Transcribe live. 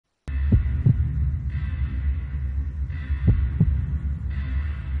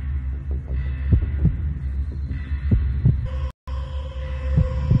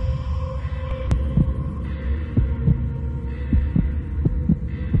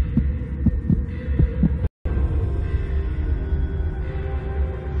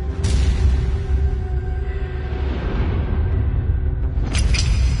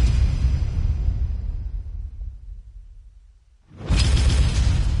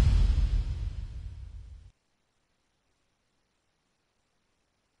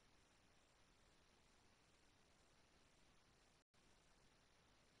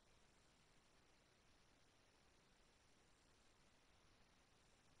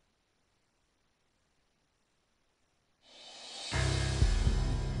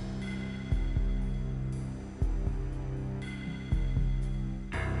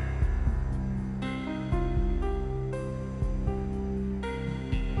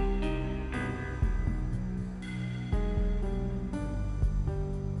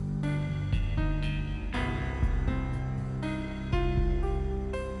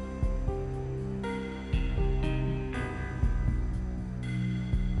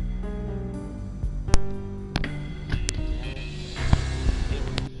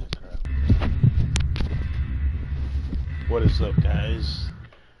what is up, guys?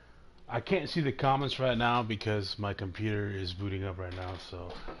 I can't see the comments right now because my computer is booting up right now,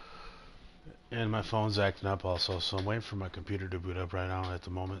 and my phone's acting up also, so I'm waiting for my computer to boot up right now at the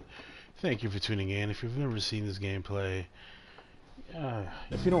moment. Thank you for tuning in. If you've never seen this gameplay,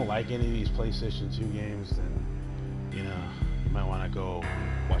 if you don't like any of these PlayStation 2 games, then you might want to go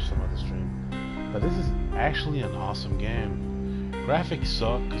watch some other stream. But this is actually an awesome game. Graphics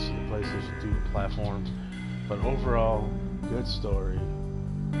suck because of the PlayStation 2 platform, but overall, good story.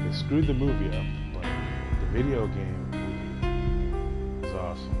 They screwed the movie up, but the video game movie is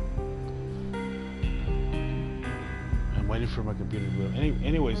awesome. I'm waiting for my computer to boot up.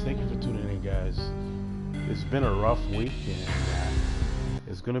 Anyways, thank you for tuning in, guys. It's been a rough week, and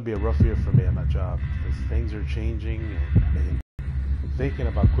it's going to be a rough year for me at my job because things are changing, and I'm thinking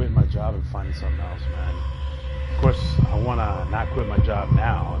about quitting my job and finding something else, man. Of course, I want to not quit my job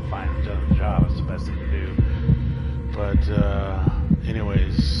now and find another job. It's the best thing to do. But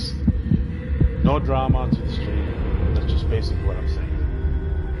anyways, no drama onto the stream. That's just basically what I'm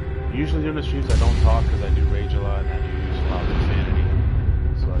saying. Usually during the streams I don't talk because I do rage a lot and I do use a lot of profanity.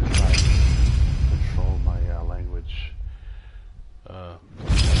 So I try to control my language. I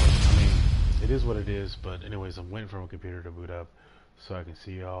mean, it is what it is. But anyways, I'm waiting for my computer to boot up so I can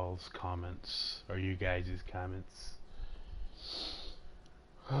see y'all's comments, or you guys' comments.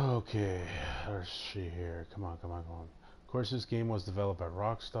 Okay, let's see here. Come on. Of course, this game was developed by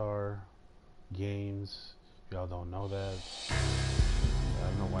Rockstar Games. If y'all don't know that, I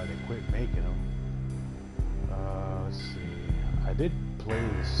don't know why they quit making them. Let's see. I did play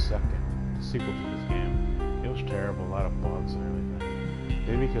the sequel to this game. It was terrible, a lot of bugs and everything.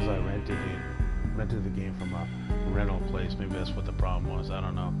 Maybe because I rented the game from a rental place. Maybe that's what the problem was. I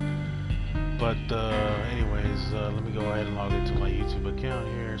don't know. But anyways, let me go ahead and log into my YouTube account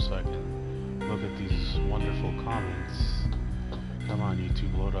here so I can look at these wonderful comments. Come on,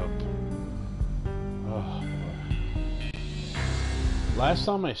 YouTube, load up. Oh, boy. Last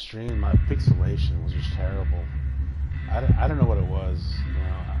time I streamed, my pixelation was just terrible. I don't know what it was.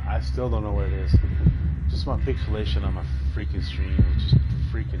 I still don't know what it is. Just my pixelation on my freaking stream was just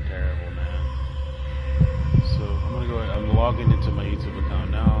freaking terrible, man. So I'm gonna go ahead. I'm logging into my YouTube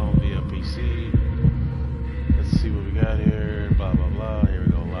account now via PC. Let's see what we got here. Blah blah blah. Here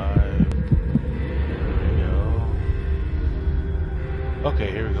we go, live. There we go. Okay,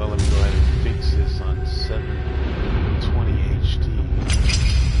 here we go. Let me go ahead and fix this on 720 HD.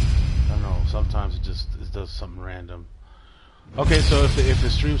 I don't know. Sometimes it does something random. Okay, so if the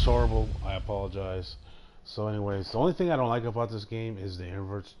stream's horrible, I apologize. So anyways, the only thing I don't like about this game is the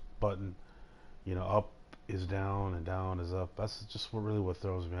invert button. Up is down and down is up. That's just what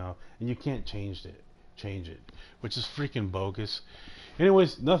throws me off. And you can't change it, which is freaking bogus.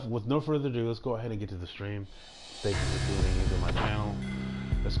 Anyways, with no further ado, let's go ahead and get to the stream. Thank you for tuning into my channel.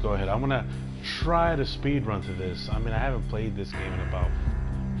 Let's go ahead. I'm gonna try to speed run through this. I mean, I haven't played this game in about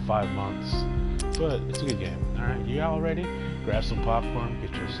 5 months, but it's a good game. All right, you all ready? Grab some popcorn,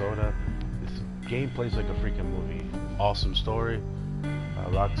 get your soda. This game plays like a freaking movie. Awesome story. I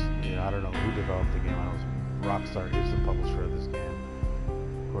don't know who developed the game. Rockstar is the publisher of this game.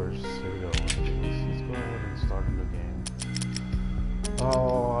 Of course, here we go. Let's go ahead and start a new game.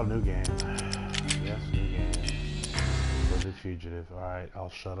 Oh, new game. Yes, new game. For the Fugitive. Alright, I'll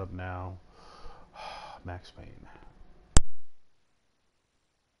shut up now. Max Payne.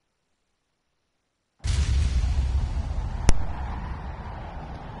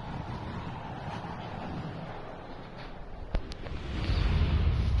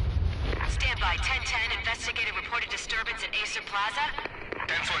 Standby 1010, investigated reported disturbance at Acer Plaza.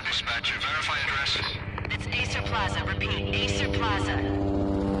 10-4 dispatcher, verify address. It's Acer Plaza, repeat, Acer Plaza.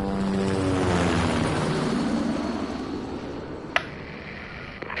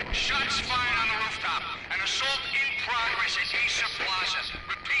 Shots fired on the rooftop. An assault in progress at Acer Plaza.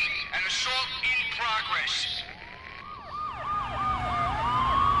 Repeat, an assault in progress.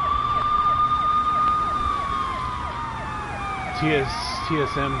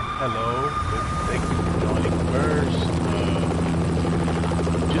 TSM, hello. Thank you for joining first.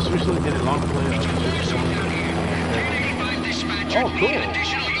 Just recently did a long play of Oh, cool.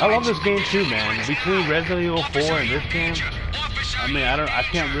 I love this game too, man. Between Resident Evil 4 and this game, I mean, I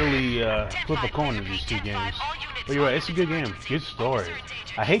can't really flip a coin in these two games. But you're right, it's a good game. Good story.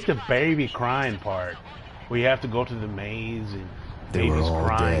 I hate the baby crying part, where you have to go to the maze and They were all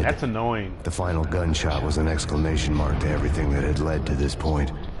crying. dead. That's annoying. The final gunshot was an exclamation mark to everything that had led to this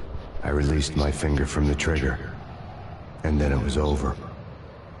point. I released my finger from the trigger, and then it was over.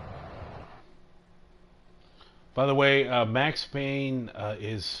 By the way, Max Payne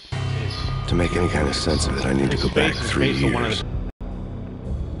is To make any kind of sense of it, I need to go back 3 years.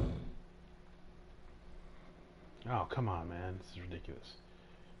 Oh, come on, man. This is ridiculous.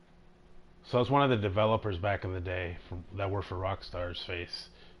 So it's one of the developers back in the day that worked for Rockstar's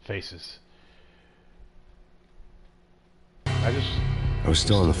Faces. I was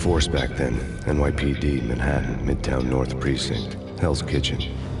still on the force back then. NYPD, Manhattan, Midtown North Precinct, Hell's Kitchen.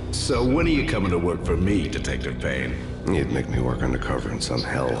 So when are you coming to work for me, Detective Payne? You'd make me work undercover in some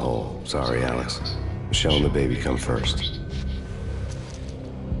hellhole. Sorry, Alex. Michelle and the baby come first.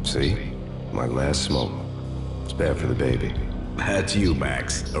 See? My last smoke. It's bad for the baby. That's you,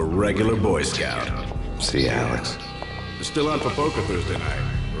 Max. A regular Boy Scout. See, Alex. Still on for poker Thursday night,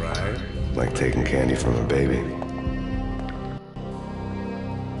 right? Like taking candy from a baby.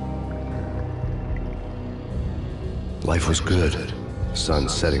 Life was good. Sun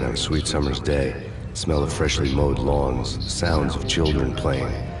setting on a sweet summer's day. Smell of freshly mowed lawns. Sounds of children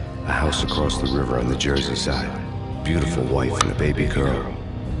playing. A house across the river on the Jersey side. Beautiful wife and a baby girl.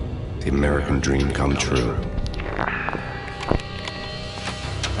 The American dream come true.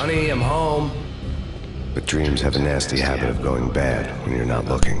 Honey, I'm home. But dreams have a nasty habit of going bad when you're not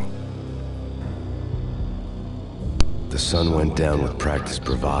looking. The sun went down with practiced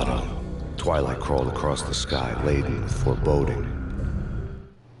bravado. Twilight crawled across the sky, laden with foreboding.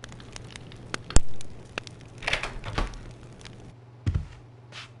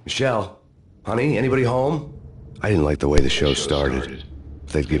 Michelle, honey, anybody home? I didn't like the way the show started.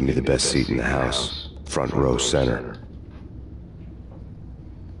 They'd give me the best seat in the house, front row center.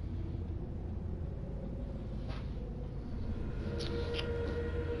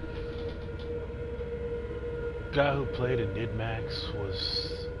 The guy who played in Did Max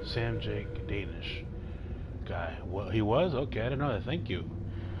was Sam Jake Danish guy. Well, he was? Okay, I didn't know that. Thank you.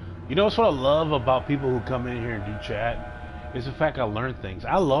 You know what's what I love about people who come in here and do chat? Is the fact I learn things.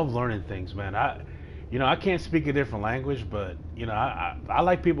 I love learning things, man. I can't speak a different language, but I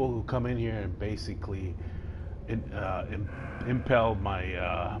like people who come in here and basically impel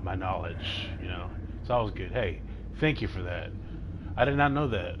my knowledge. It's always good. Hey, thank you for that. I did not know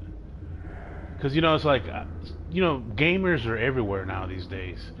that. Because it's like gamers are everywhere now these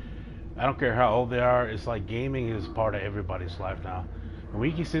days. I don't care how old they are. It's like gaming is part of everybody's life now. And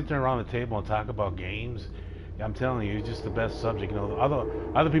we can sit there around the table and talk about games. I'm telling you, it's just the best subject.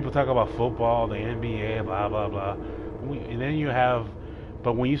 Other people talk about football, the NBA, blah blah blah. And then you have,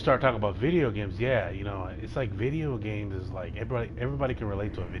 but when you start talking about video games, it's like video games is like everybody can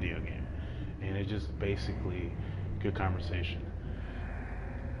relate to a video game, and it's just basically good conversation.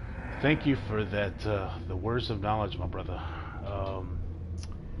 Thank you for that, the words of knowledge, my brother.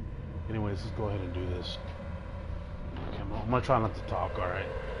 Anyways, let's go ahead and do this. Okay, I'm gonna try not to talk. All right.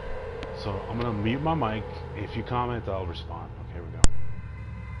 So I'm gonna mute my mic. If you comment, I'll respond. Okay, here we go.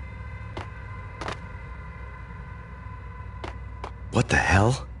 What the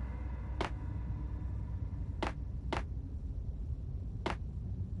hell?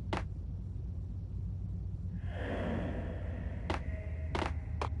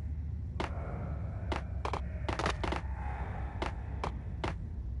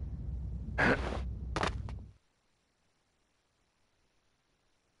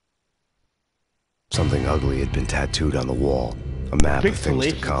 Something ugly had been tattooed on the wall. A map of things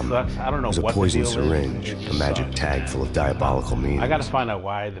to come. Sucks. I don't know There's a what poison the deal syringe, is. a magic tag full of diabolical meanings. I gotta find out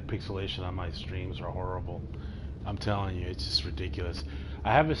why the pixelation on my streams are horrible. I'm telling you, it's just ridiculous.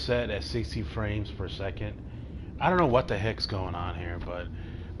 I have it set at 60 frames per second. I don't know what the heck's going on here, but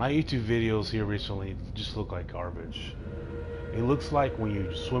my YouTube videos here recently just look like garbage. It looks like when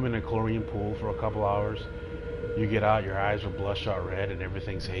you swim in a chlorine pool for a couple hours, you get out, your eyes are bloodshot red, and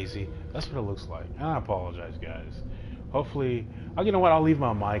everything's hazy. That's what it looks like. And I apologize, guys. Hopefully, you know what? I'll leave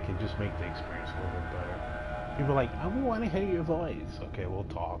my mic and just make the experience a little bit better. People are like, I want to hear your voice. Okay, we'll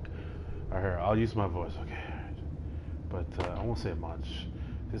talk. I'll use my voice. Okay, but I won't say much.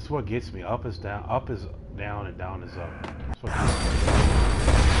 This is what gets me. Up is down, and down is up. That's what gets me.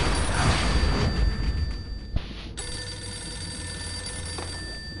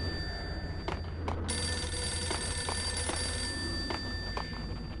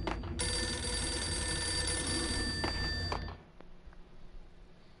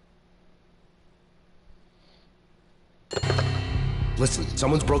 Listen,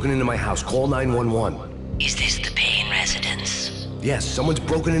 someone's broken into my house. Call 911. Is this the Payne residence? Yes, someone's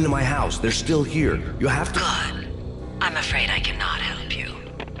broken into my house. They're still here. You have to... Good. I'm afraid I cannot help you.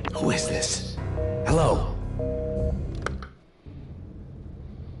 Who is this? Hello?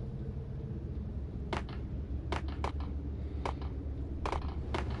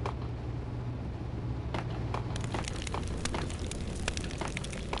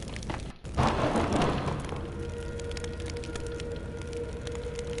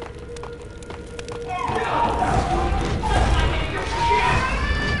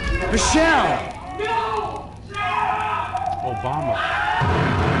 Michelle! Obama.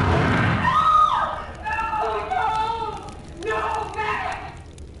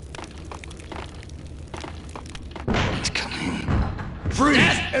 He's coming.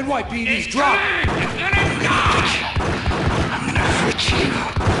 Freeze! NYPD's drop! I'm gonna hurt you.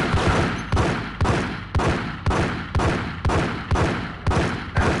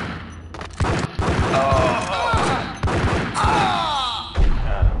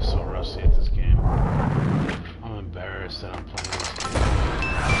 God, I'm so rusty at this game. I'm embarrassed that I'm playing this game.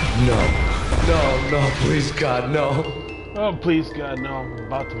 No, please, God, no. Oh, please, God, no.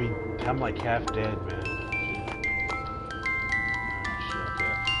 I'm like half dead, man. Shit,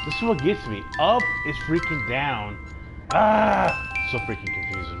 okay. This is what gets me. Up is freaking down. So freaking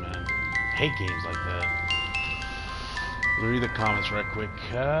confusing, man. Hate games like that. Read the comments right quick.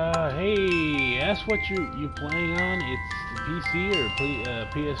 Hey, ask what you playing on. It's the PC or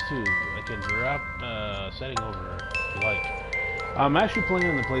PS2. I can drop setting over if you like. I'm actually playing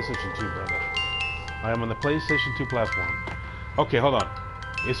on the PlayStation 2, brother. I am on the PlayStation 2 platform. Okay, hold on.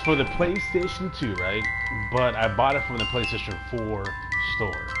 It's for the PlayStation 2, right? But I bought it from the PlayStation 4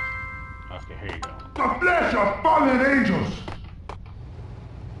 store. Okay, here you go. The flesh of fallen angels!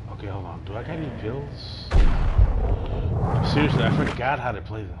 Okay, hold on. Do I got any pills? Seriously, I forgot how to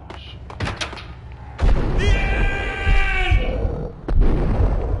play them. Oh, shit.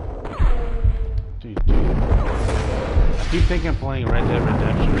 Dude. I keep thinking I'm playing Red Dead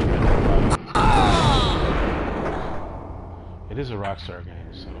Redemption. It is a Rockstar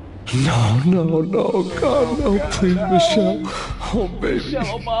game, so. No, God, no, please, Michelle. Oh, baby.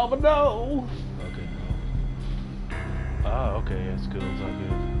 Michelle Obama, no! Okay. Oh, okay, that's good. It's all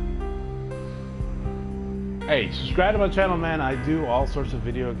good. Hey, subscribe to my channel, man. I do all sorts of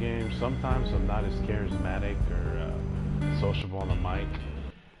video games. Sometimes I'm not as charismatic or sociable on the mic.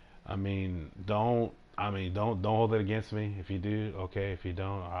 Don't hold it against me. If you do, okay. If you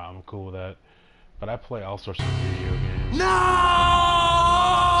don't, I'm cool with that. But I play all sorts of video games. No!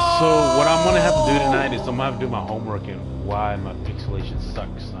 So what I'm gonna have to do tonight is I'm gonna have to do my homework and why my pixelation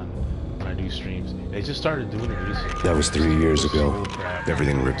sucks when I do streams. They just started doing it recently. That was 3 years ago.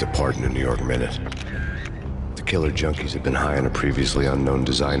 Everything ripped apart in a New York minute. The killer junkies had been high on a previously unknown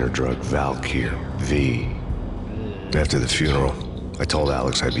designer drug, Valkyr, V. After the funeral, I told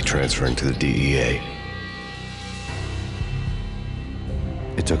Alex I'd be transferring to the DEA.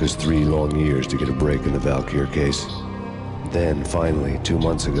 It took us 3 long years to get a break in the Valkyr case. Then, finally, 2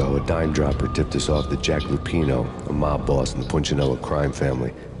 months ago, a dime dropper tipped us off that Jack Lupino, a mob boss in the Punchinello crime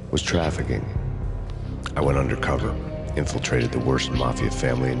family, was trafficking. I went undercover, infiltrated the worst mafia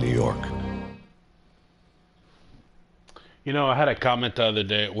family in New York. You know, I had a comment the other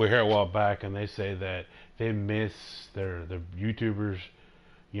day. We're here a while back, and they say that they miss their YouTubers.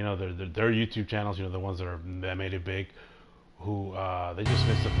 You know, their YouTube channels. You know, the ones that made it big. Who they just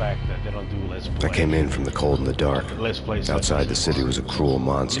miss the fact that they don't do Let's Play. I came in from the cold and the dark. Let's Play. Outside the city was a cruel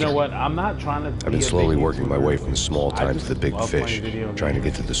monster. You know what? I'm not trying to. I've been slowly working my way from the small time to the big fish, trying to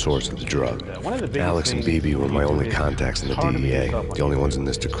get to the source of the drug. Alex and BB were my only contacts in the DEA, the only ones in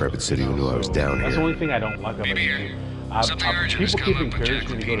this decrepit city who knew I was down That's the here. only thing I don't like about YouTube. Something urgent has People come keep up with Jack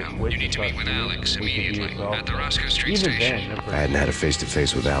encouraging me to go to Lupino. Twitch You need to meet with Alex immediately at the Roscoe Street Even station. then, I hadn't had a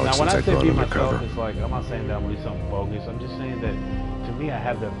face-to-face with Alex now, when since I I'd say gone be myself, undercover. it's like, I'm not saying that I'm really something bogus. I'm just saying that, to me, I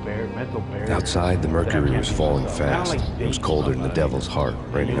have that mental barrier. Outside, the mercury was falling fast. It was colder than the devil's heart,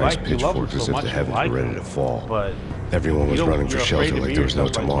 raining ice pitchforks as if the heavens were ready to fall. But everyone was running for you're shelter afraid to like be there was no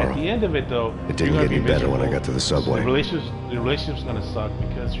yourself. Like, tomorrow. At the end of it, though, It didn't get any better when I got to the subway. The relationship's gonna suck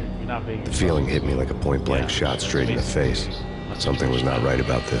because you're not being. The feeling hit me like a point-blank shot straight in the face. Something was not right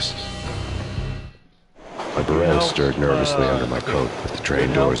about this. My beret stirred nervously under my coat, but the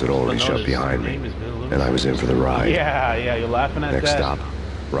train doors had already shut behind me, and I was in for the ride. Yeah, you're laughing at Next that. stop,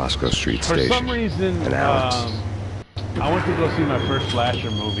 Roscoe Street For Station. some reason, And Alex. I went to go see my first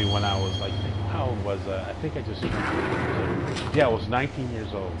slasher movie when I was like, how old was I? I think I just, yeah, I was 19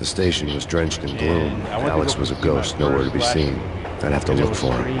 years old. The station was drenched in gloom. And I went to Alex go was a see my ghost, nowhere to first be slasher seen. movie. I'd have to And it look was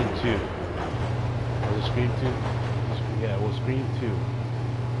for him. Scream 2. Was it Scream 2? Yeah, it was Scream 2.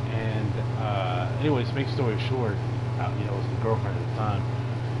 And anyways, make story short, you know, it was the girlfriend at the time.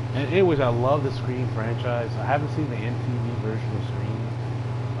 And anyways, I love the Scream franchise. I haven't seen the MTV version of Scream,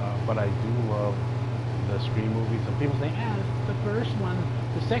 but I do love the Scream movies. Some people say, it's the first one,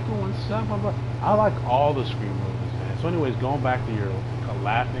 the second one sucked, blah, blah. I like all the Scream movies, man. So anyways, going back to your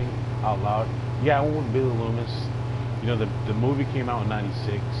laughing out loud, yeah, I went with Billy Loomis. You know, the movie came out in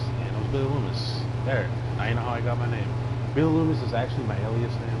 '96, and it was Billy Loomis. There, now you know how I got my name. Billy Loomis is actually my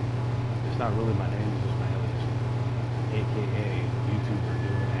alias name. It's not really my name, it's just my alias name. AKA YouTuber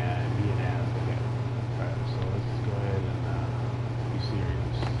doing ads.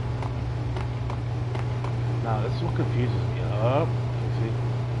 That's what confuses me. Up. See?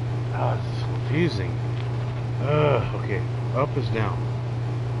 Oh, it's confusing. Okay. Up is down.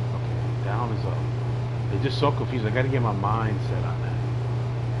 Okay. Down is up. They're just so confused. I gotta get my mind set on that.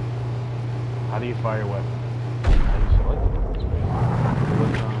 How do you fire a weapon? How do you select it?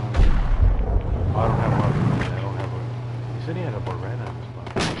 Bullet on. Oh, I don't have a weapon. I don't have a. He said he had a Beretta in his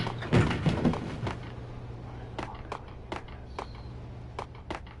pocket.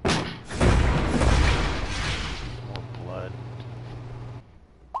 More blood.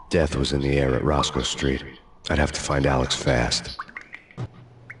 Death was in the air at Roscoe Street. I'd have to find Alex fast.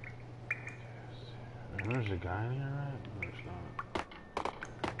 There's a guy in here, right? No, there's not.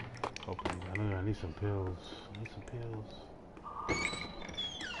 Open. I need some pills. I need some pills.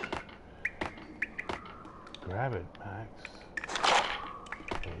 Grab it, Max.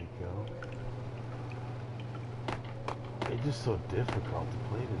 There you go. It's just so difficult to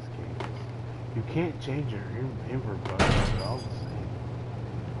play this game. You can't change your invert buttons. They're all the same.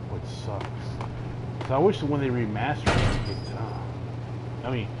 Which sucks. So I wish when they remaster it, you could, I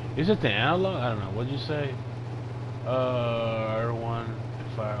mean, is it the analog? I don't know. What'd you say? R1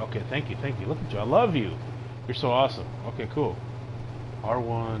 fire. Okay, thank you. Look at you. I love you. You're so awesome. Okay, cool.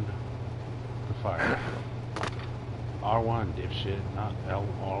 R1 to fire. R1, dipshit, not L2.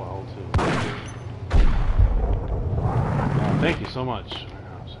 Oh, thank you so much.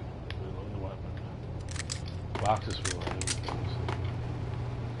 Reload the weapon. Boxes reloaded.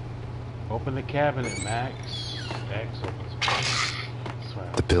 Open the cabinet, Max. X opens.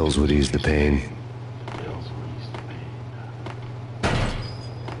 The pills would ease the pain. The pills would ease the pain.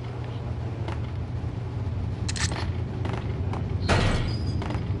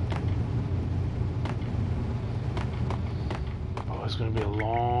 Oh, it's gonna be a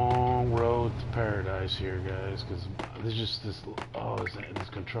long road to paradise here, guys, because there's just this. Oh, this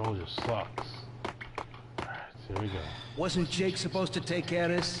control just sucks. All right, here we go. Wasn't Jake supposed to take care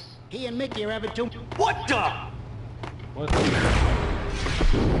of this? He and Mickey are having too... What the? What? What?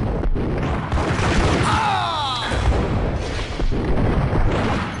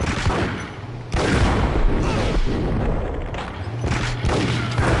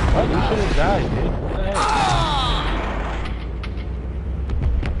 You should have died, dude. What the heck?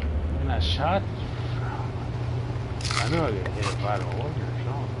 And I shot. I knew I could hit it by the order or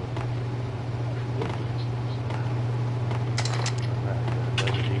something.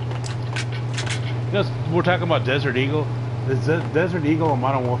 Just, we're talking about Desert Eagle. The Desert Eagle and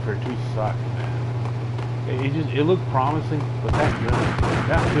Modern Warfare 2 suck, man. It looked promising, but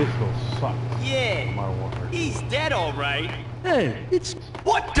that pistol sucks. Yeah. Modern Warfare 2. He's dead, all right. Hey, it's...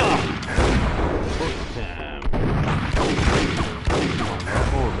 What the? Damn. Come on, go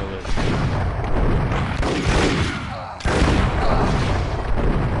forward, Billy.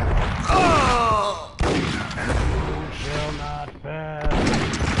 Shall not pass.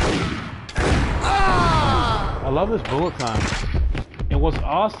 I love this bullet time. And what's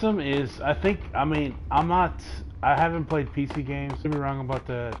awesome is, I haven't played PC games. Don't be wrong about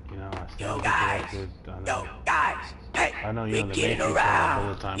that. You know, Hey, I know you're we're the getting Matrix around.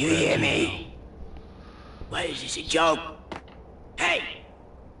 bullet time. You hear me? What is this, a joke? Hey,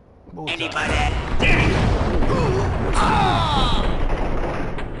 Bullet anybody? time.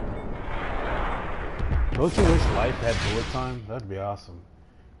 Don't you wish life had bullet time? That'd be awesome.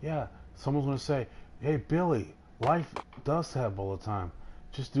 Yeah, someone's gonna say, hey Billy, life does have bullet time.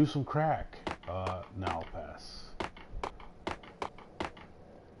 Just do some crack. No, I'll pass.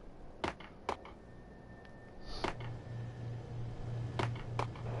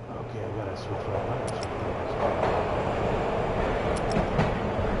 Okay, I gotta switch right.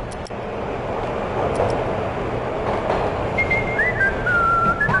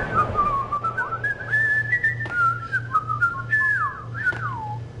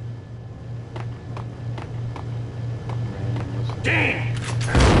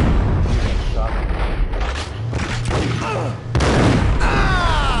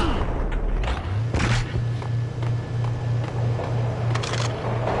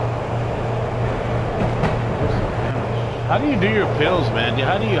 How do you do your pills, man?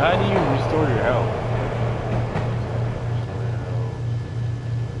 How do you restore your health?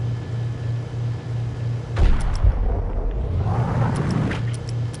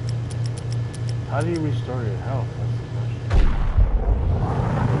 How do you restore your health? That's the question.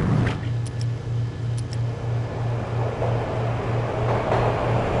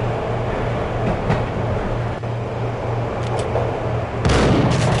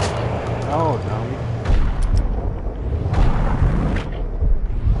 Oh, dummy.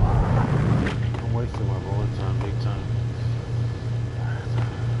 I'm wasting my bullet time, big time.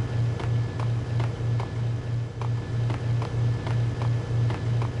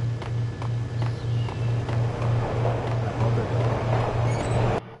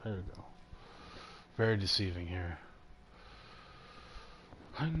 Very deceiving here.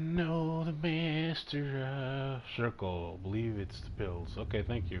 I know the master of circle. Believe it's the pills. Okay,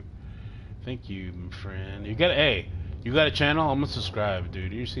 thank you. Thank you, my friend. You got you got a channel? I'm gonna subscribe,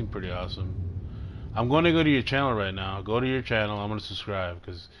 dude. You seem pretty awesome. I'm gonna go to your channel right now. Go to your channel. I'm gonna subscribe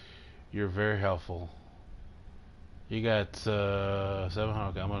because you're very helpful. You got 700.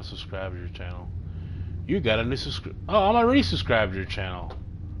 Okay, I'm gonna subscribe to your channel. You got a new subscribe. Oh, I'm already subscribed to your channel.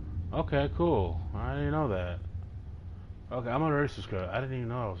 Okay, cool. I didn't know that. Okay, I'm already subscribed. I didn't even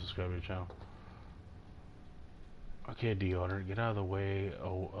know I was subscribed to your channel. Okay, deodorant, get out of the way.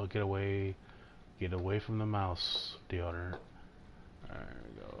 Oh, get away. Get away from the mouse, deodorant. Alright, there we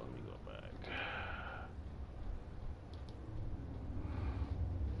go. Let me go back.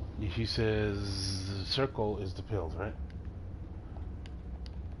 He says circle is the pills, right?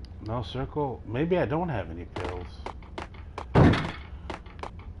 No circle. Maybe I don't have any pills.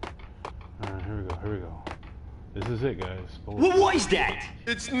 Alright, here we go. Here we go. This is it, guys. What was that?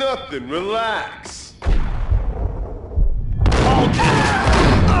 It's nothing. Relax.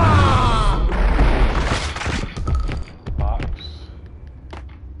 Box.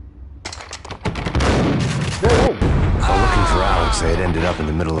 While looking for Alex, they had ended up in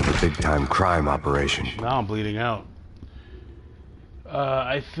the middle of a big-time crime operation. Now I'm bleeding out.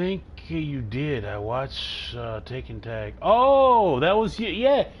 I think you did. I watched Taken Tag. Oh, that was you.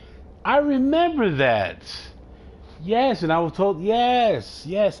 Yeah, I remember that. Yes, and I was told. Yes,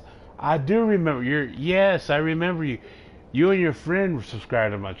 I do remember. Yes, I remember you. You and your friend were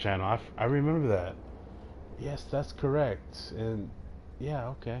subscribed to my channel. I remember that. Yes, that's correct. And yeah,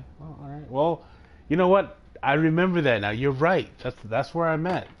 okay. Well, all right. Well, you know what? I remember that now. You're right. That's where I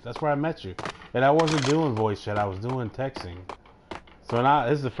met. That's where I met you. And I wasn't doing voice chat. I was doing texting. So now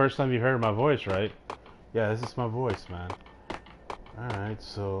this is the first time you heard my voice, right? Yeah, this is my voice, man. All right.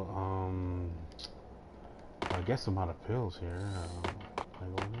 So I guess I'm out of pills here. Can I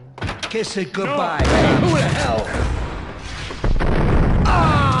go in here? Kiss it goodbye. No. Hey, who the hell?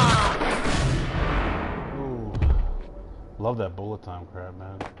 Ooh. Love that bullet time crap,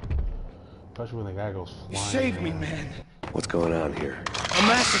 man. Especially when the guy goes flying. Save me, man. What's going on here? A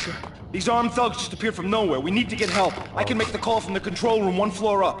massacre. These armed thugs just appeared from nowhere. We need to get help. I can make the call from the control room 1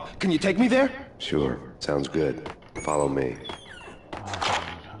 floor up. Can you take me there? Sure. Sounds good. Follow me.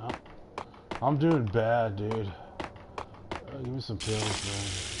 I'm doing bad, dude. Give me some pills, man.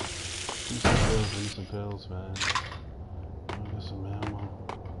 Give me some pills, man. Get some ammo.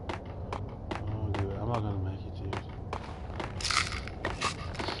 Oh, dude, I'm not gonna make it, dude.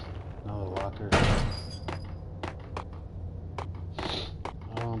 Another locker.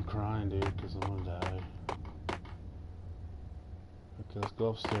 Oh, I'm crying, dude, because I'm gonna die. Okay, let's go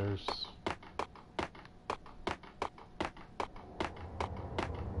upstairs.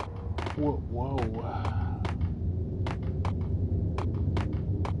 Whoa.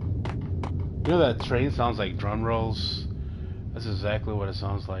 You know that train sounds like drum rolls? That's exactly what it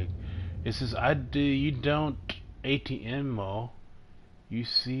sounds like. It says, you don't ATM-mo. You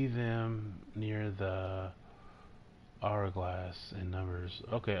see them near the hourglass and numbers.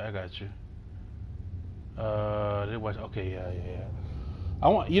 Okay, I got you. Okay, yeah. I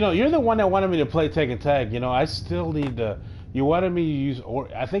want, you're the one that wanted me to play Taken Tag. I still need to. You wanted me to use,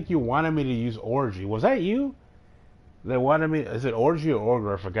 I think you wanted me to use Orgy. Was that you? They wanted me. Is it Orgy or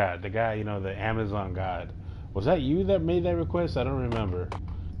Orger? I forgot. The guy, the Amazon god. Was that you that made that request? I don't remember.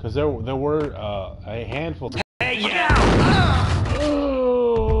 Because there were a handful. Hey, yeah!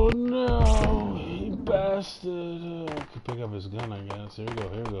 Oh no, you bastard! I could pick up his gun, I guess. Here we go.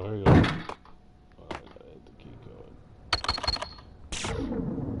 Oh, I gotta hit the key code.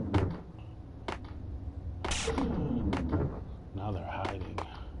 Now they're hiding.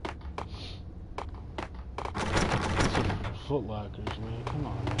 Some foot lockers, man. Come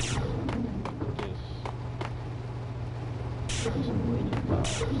on, man. Look at this. Some breaking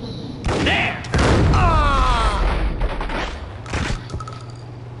box. There!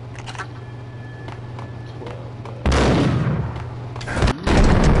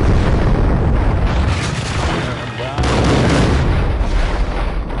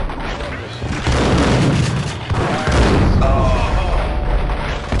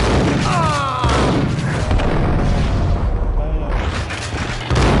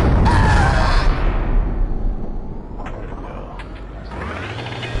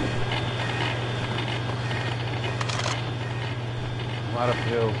 A lot of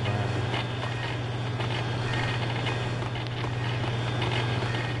pills, man.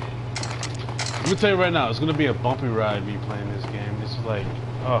 I'm gonna tell you right now, it's gonna be a bumpy ride me playing this game. This is like,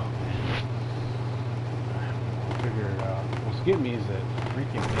 oh man. We'll figure it out. What's getting me is that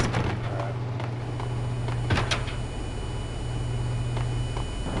freaking crap.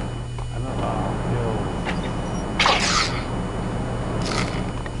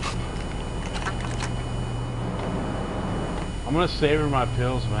 gonna savor my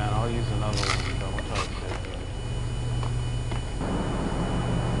pills, man. I'll use another one. But I'm gonna try to save it.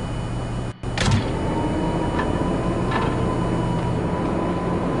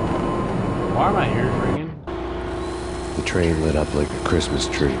 Why are my ears ringing? The train lit up like a Christmas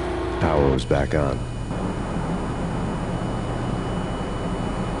tree. Power was back on.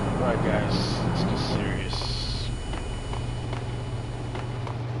 Alright guys, let's get serious.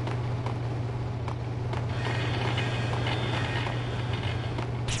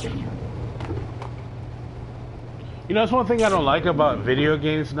 You know, that's one thing I don't like about video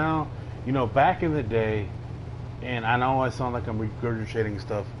games now. You know, back in the day, and I know I sound like I'm regurgitating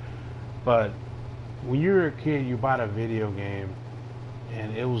stuff, but when you were a kid, you bought a video game,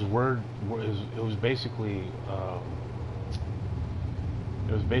 and it was basically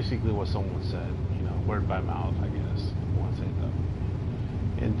what someone said. You know, word by mouth, I guess. One say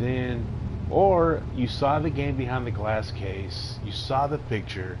that. And then, or you saw the game behind the glass case, you saw the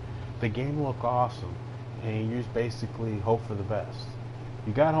picture, the game looked awesome, and you just basically hope for the best.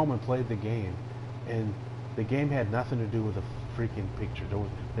 You got home and played the game, and the game had nothing to do with the freaking picture.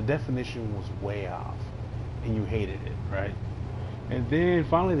 The definition was way off, and you hated it, right? And then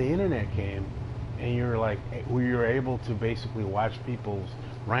finally the internet came, and you're like, we were able to basically watch people's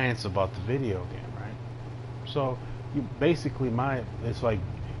rants about the video game, right? So you basically it's like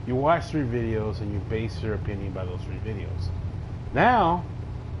you watch 3 videos and you base your opinion by those 3 videos. Now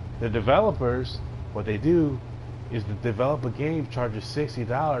the developers, what they do is to develop a game, charges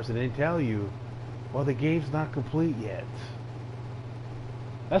 $60, and then tell you, well, the game's not complete yet.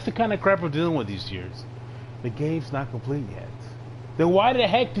 That's the kind of crap we're dealing with these years. The game's not complete yet. Then why the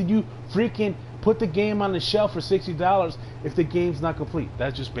heck did you freaking put the game on the shelf for $60 if the game's not complete?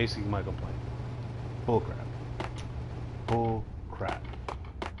 That's just basically my complaint. Bull crap. Bull crap.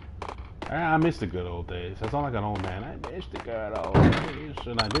 I miss the good old days. I sound like an old man. I miss the good old days.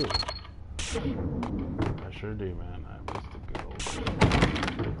 And I do. I sure do, man. I miss the good old days.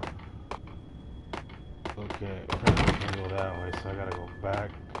 Okay, I can't go that way, so I gotta go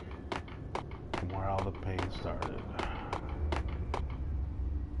back from where all the pain started.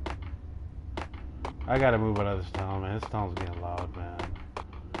 I gotta move out of this town, man. This town's getting loud, man.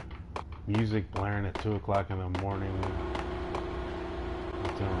 Music blaring at 2 o'clock in the morning. I'm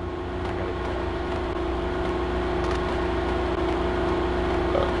telling you, man, I gotta get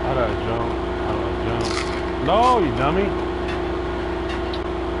out. How do I jump? How do I jump? No, you dummy!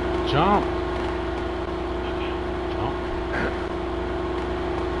 Jump!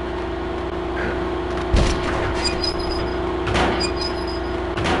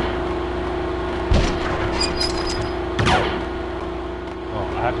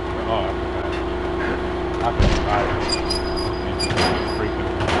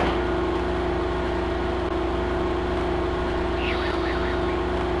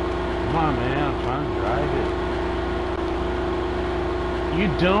 You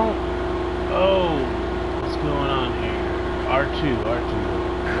don't? Oh, what's going on here? R2.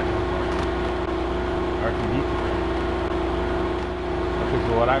 Okay,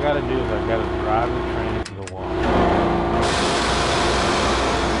 so what I gotta do is I gotta drive the train into the wall.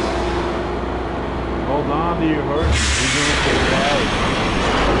 Hold on to your horse. You're gonna take that.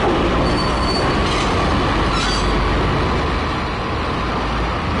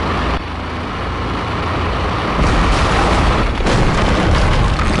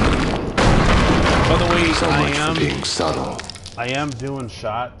 By the way, so much for being subtle. I am doing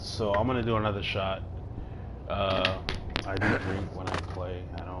shots, so I'm gonna do another shot. I do drink when I play.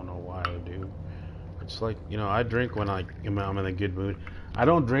 I don't know why I do. It's like, you know, I drink when I'm in a good mood. I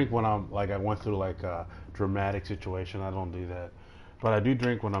don't drink when I'm like I went through like a dramatic situation. I don't do that. But I do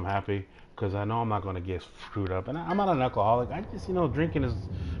drink when I'm happy because I know I'm not gonna get screwed up. And I'm not an alcoholic. I just, you know, drinking is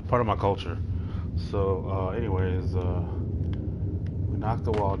part of my culture. So, anyways, we knocked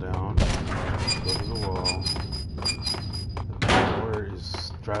the wall down. Go to the wall. The tower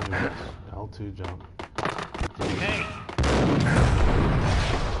is driving L2 jump. Hey!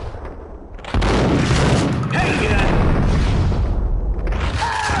 Hey,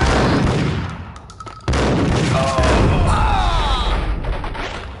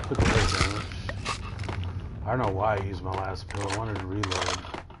 I don't know why I used my last pill. I wanted to reload.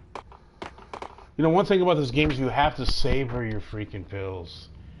 You know, one thing about this game is you have to savor your freaking pills.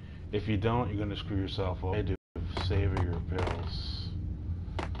 If you don't, you're gonna screw yourself up. I do. Savor your pills.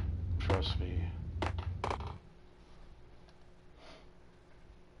 Trust me.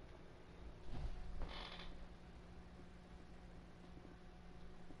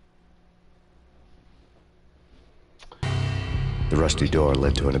 The rusty door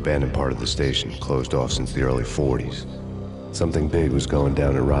led to an abandoned part of the station, closed off since the early 40s. Something big was going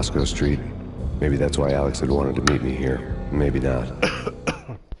down in Roscoe Street. Maybe that's why Alex had wanted to meet me here. Maybe not.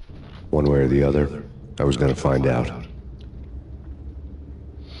 One way or the other, I was gonna find out.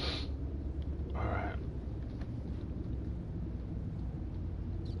 Alright.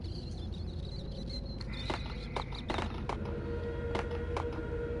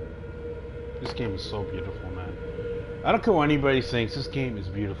 This game is so beautiful, man. I don't care what anybody thinks, this game is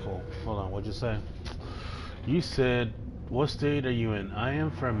beautiful. Hold on, what'd you say? You said, what state are you in? I am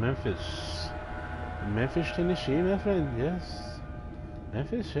from Memphis. Memphis, Tennessee, my friend, yes.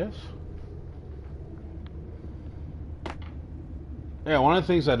 Memphis, yes. Yeah, one of the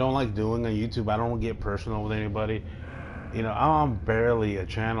things I don't like doing on YouTube, I don't get personal with anybody. You know, I'm barely a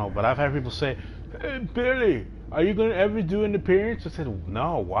channel, but I've had people say, hey, Billy, are you going to ever do an appearance? I said,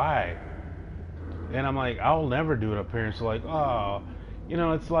 no, why? And I'm like, I'll never do an appearance. They're like, oh, you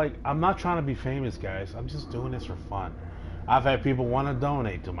know, it's like, I'm not trying to be famous, guys. I'm just doing this for fun. I've had people want to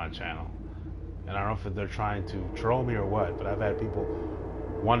donate to my channel. And I don't know if they're trying to troll me or what, but I've had people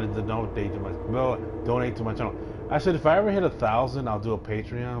wanted to donate to my channel. I said, if I ever hit 1,000, I'll do a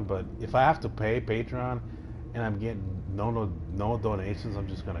Patreon. But if I have to pay Patreon and I'm getting no donations, I'm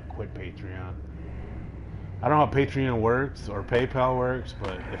just gonna quit Patreon. I don't know how Patreon works or PayPal works,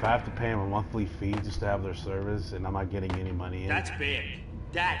 but if I have to pay them a monthly fee just to have their service and I'm not getting any money in, That's big.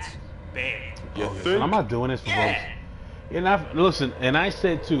 That's big. so I'm not doing this for folks. And listen, and I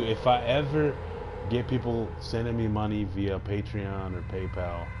said too, if I ever get people sending me money via Patreon or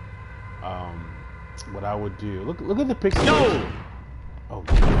PayPal, what I would do, look at the picture. No! Oh, you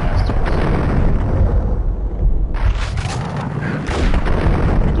bastards.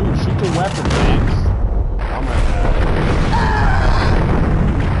 Dude, shoot the weapon, Max. Oh my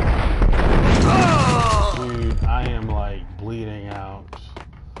god. Dude, I am like bleeding out.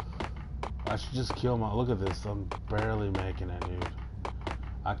 I should just kill my, look at this, I'm barely making it, dude.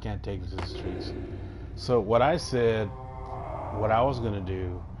 I can't take this to the streets. So what I said, what I was gonna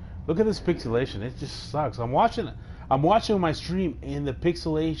do, look at this pixelation, it just sucks. I'm watching my stream and the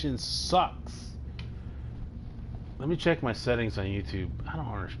pixelation sucks. Let me check my settings on YouTube. I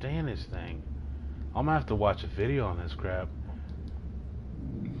don't understand this thing. I'm gonna have to watch a video on this crap.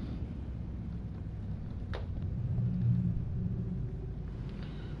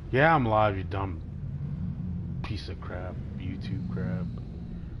 Yeah, I'm live, you dumb piece of crap. YouTube crap.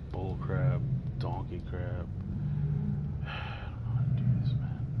 Bull crap. Donkey crap. I don't know how to do this,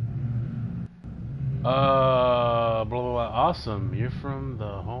 man. Blah, blah, blah. Awesome. You're from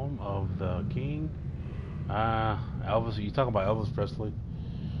the home of the king? Elvis, you talking about Elvis Presley?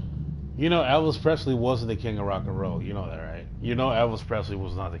 You know Elvis Presley wasn't the king of rock and roll. You know that, right? You know Elvis Presley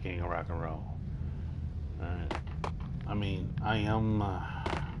was not the king of rock and roll. Alright. I mean, I am...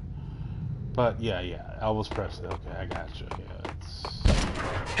 but, yeah, Elvis Presley. Okay, I got you. Yeah, it's...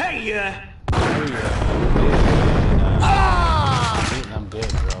 Hey, I'm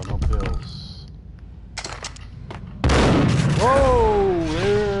dead, bro. No pills. Whoa!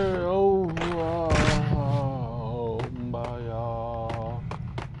 There!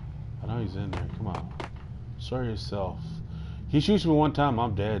 I know he's in there. Come on. Show yourself. He shoots me one time,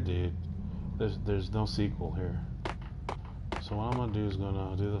 I'm dead, dude. There's no sequel here. So what I'm gonna do is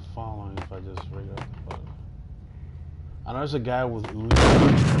gonna do the following if I just rig up the photo. I know there's a guy with Uzi.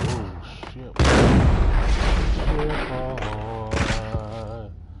 Oh shit.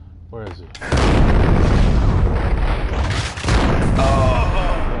 Where is he?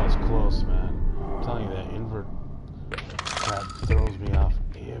 That was close, man. I'm telling you, that invert crap throws me off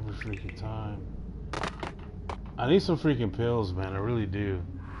every freaking time. I need some freaking pills, man. I really do.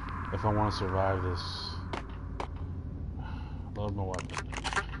 If I want to survive this. Load my weapon.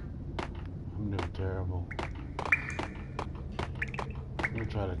 I'm doing terrible. Let me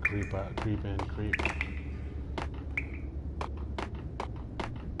try to creep in.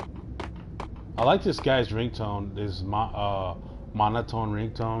 I like this guy's ringtone, this monotone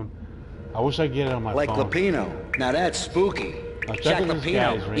ringtone. I wish I could get it on my like phone. Like Lapino. Now that's spooky. Jack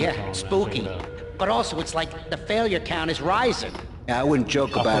Lapino. Yeah, spooky. But also, it's like the failure count is rising. Yeah, I wouldn't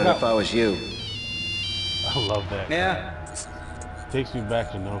joke about it if I was you. I love that. Yeah. Takes me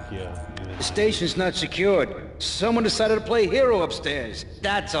back to Nokia. The station's not secured. Someone decided to play hero upstairs.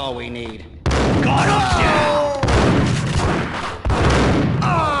 That's all we need. God up!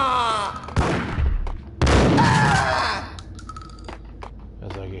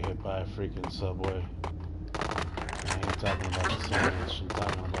 As I get hit by a freaking subway. I ain't talking about the sandwich, I'm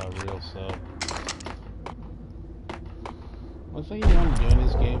talking about a real sub. One thing you want to do in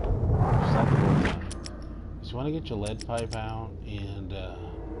this game, is you want to get your lead pipe out and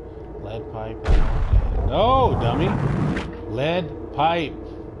no, dummy. Lead pipe.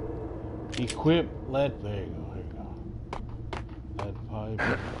 Equip lead. There you go. There you go. Lead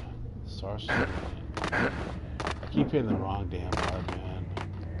pipe. Start shooting. I keep hitting the wrong damn part, man.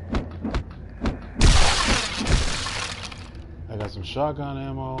 I got some shotgun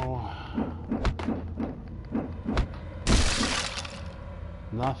ammo.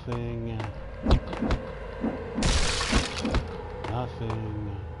 Nothing.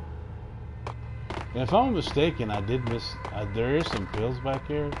 Nothing. And if I'm mistaken, I did miss. There is some pills back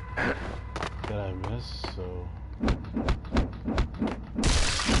here that I missed, so.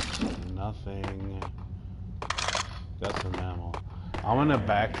 Nothing. Got some ammo. I'm gonna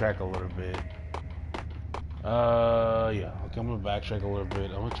backtrack a little bit. Yeah. Okay, I'm gonna backtrack a little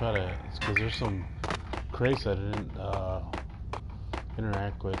bit. I'm gonna try to, because there's some crates I didn't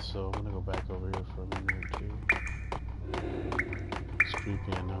interact with, so I'm gonna go back over here for a minute or two. It's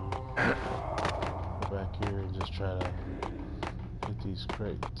creepy, I know. Go back here and just try to hit these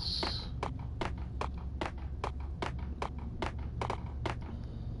crates.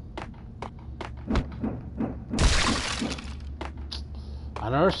 I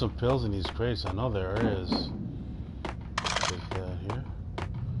know there's some pills in these crates. I know there is. Is that here?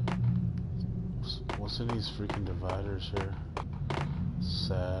 What's in these freaking dividers here?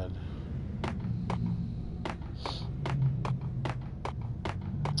 Sad.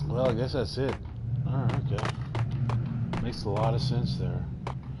 Well, I guess that's it. Alright, okay. Makes a lot of sense there.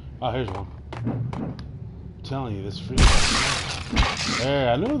 Oh, here's one. I'm telling you, this freaking... Hey,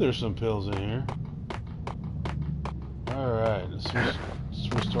 I knew there's some pills in here. Alright, let's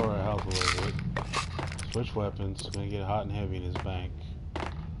restore our health a little bit. Switch weapons. Gonna get hot and heavy in his bank.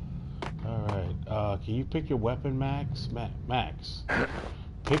 Alright, can you pick your weapon, Max? Max.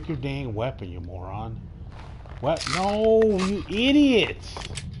 Pick your dang weapon, you moron. What? No, you idiot!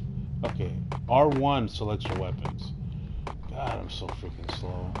 Okay, R1 selects your weapons. God, I'm so freaking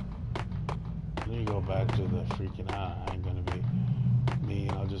slow. Let me go back to the freaking... I ain't gonna be mean.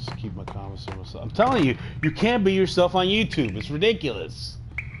 I'll just keep my comments to myself. I'm telling you, you can't be yourself on YouTube. It's ridiculous.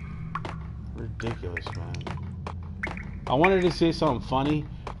 Ridiculous, man. I wanted to say something funny.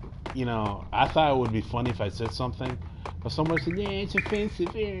 You know, I thought it would be funny if I said something. But someone said, yeah, it's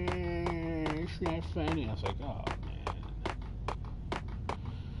offensive. It's not funny. I was like, oh, man.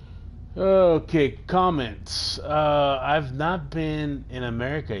 Okay, comments. I've not been in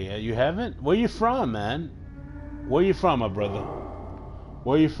America yet. You haven't? Where you from, man? Where you from, my brother?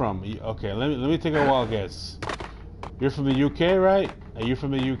 Where you from? Okay, let me take a wild guess. You're from the UK, right? Are you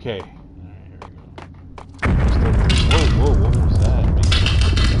from the UK? Alright, here we go. Whoa, what was that?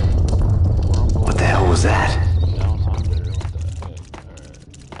 What the hell was that? Down under, what the heck?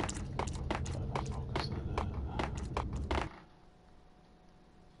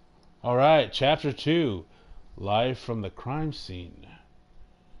 Alright, chapter 2. Live from the crime scene.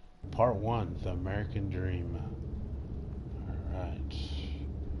 Part 1, The American Dream. Alright.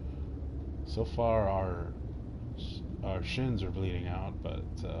 So far our shins are bleeding out, but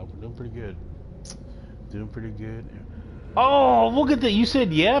we're doing pretty good. Doing pretty good. Oh, look at that! You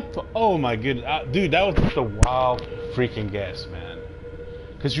said yep. Oh my goodness, dude, that was just a wild freaking guess, man.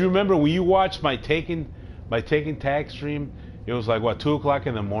 Cause you remember when you watched my Taken Tag stream, it was like what 2 o'clock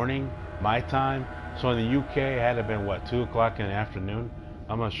in the morning, my time. So in the UK, it had to have been what 2 o'clock in the afternoon.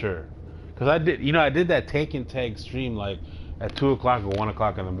 I'm not sure. Cause I did that Taken Tag stream like at 2 o'clock or 1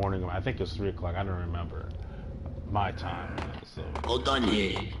 o'clock in the morning. I think it was 3 o'clock. I don't remember my time. So. Hold on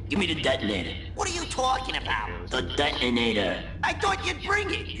here. Give me the detonator. What are you talking about? The detonator. I thought you'd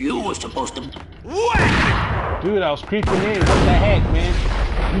bring it. You were supposed to... What? Dude, I was creeping in. What the heck, man?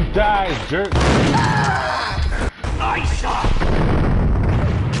 You died, jerk. I saw.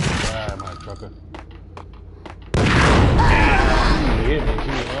 Alright, my trucker. You hit me,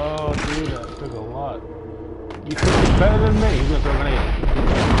 too. Oh, dude, that took a lot. You took it better than me. He's gonna throw a grenade.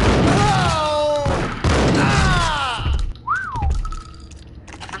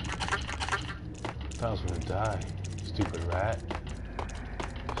 I was gonna die. Stupid rat.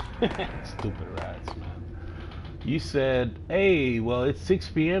 Stupid rats, man. You said, hey, well, it's 6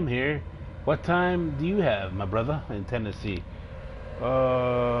 p.m. here. What time do you have, my brother, in Tennessee?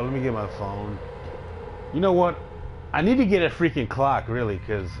 Let me get my phone. You know what? I need to get a freaking clock, really,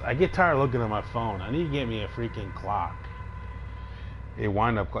 because I get tired of looking at my phone. I need to get me a freaking clock. A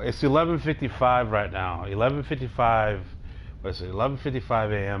wind-up clock. It's 11:55 right now. 11:55. What's it?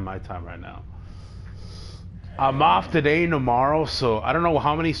 11:55 a.m. my time right now. I'm off today and tomorrow, so I don't know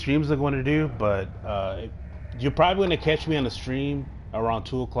how many streams I'm going to do, but you're probably going to catch me on the stream around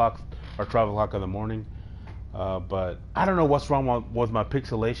 2 o'clock or 12 o'clock in the morning. But I don't know what's wrong with my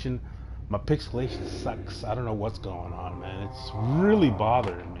pixelation. My pixelation sucks. I don't know what's going on, man. It's really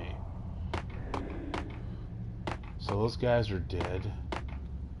bothering me. So those guys are dead.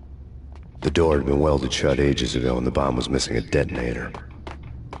 The door had been welded shut ages ago and the bomb was missing a detonator.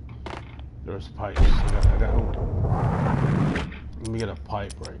 There's pipes. Let me get a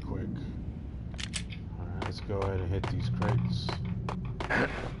pipe right quick. Alright, let's go ahead and hit these crates.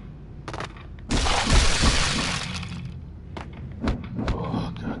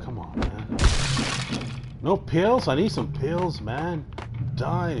 Oh god, come on, man. No pills? I need some pills, man. I'm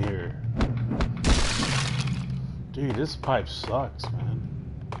dying here. Dude, this pipe sucks, man.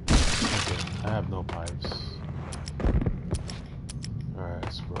 Okay, I have no pipes. Alright,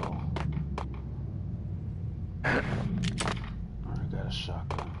 let's roll. Alright, got a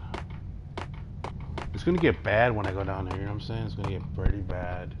shotgun. It's gonna get bad when I go down here, you know what I'm saying? It's gonna get pretty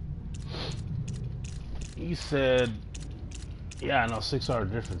bad. He said, yeah, no, 6-hour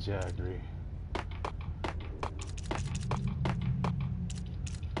difference, yeah, I agree.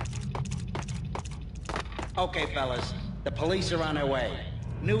 Okay, fellas, the police are on their way.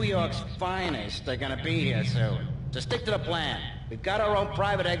 New York's finest are gonna be here soon. So stick to the plan. We've got our own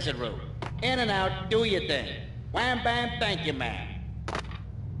private exit route. In and out, do your thing. Wham bam, thank you, man.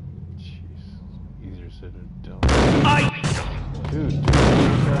 Jeez, easier said than done. Dude,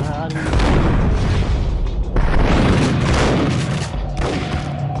 how do you...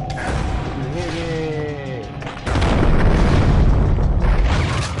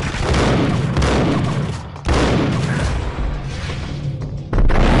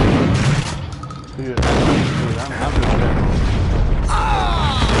 Dude, I'm out of bullet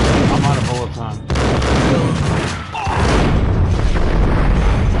time. I'm out of bullet time,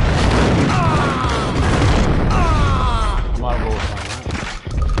 right?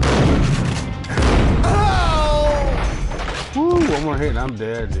 Woo, one more hit and I'm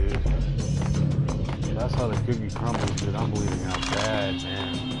dead, dude. That's how the cookie crumbles, dude. I'm bleeding out bad,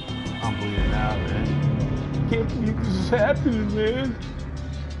 man. I'm bleeding out, man. Can't believe this is happening, man.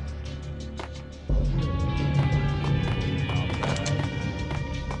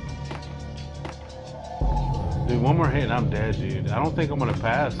 Dude, one more hit and I'm dead, dude. I don't think I'm gonna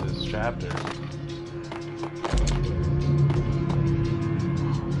pass this chapter.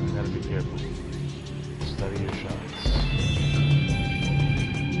 Gotta be careful. Study your shots.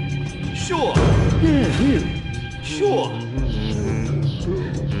 Sure. Yeah. Sure.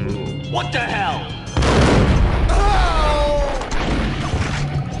 What the hell?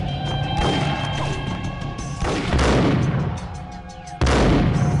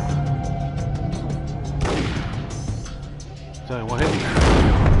 Tell you what hit me.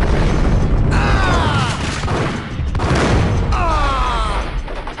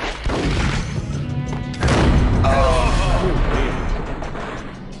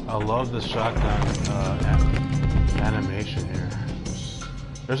 I love the shotgun animation here.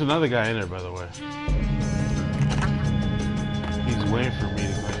 There's another guy in there, by the way. He's waiting for me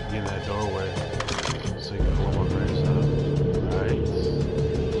to get in that doorway so he can blow my brains out. Right.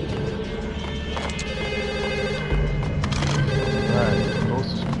 Alright, the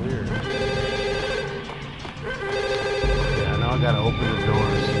coast is clear. Yeah, now I gotta open the door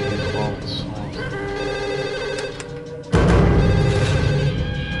and see these vaults.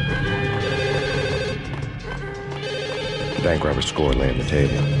 The bank robber's score lay on the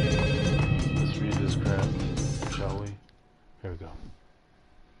table. Let's read this crap, shall we? Here we go.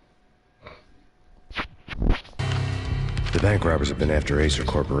 The bank robbers have been after Acer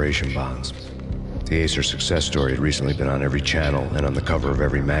Corporation bonds. The Acer success story had recently been on every channel and on the cover of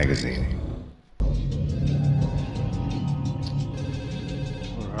every magazine.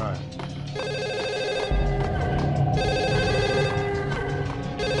 Alright.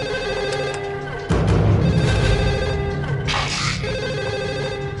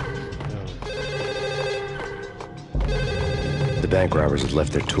 The bank robbers had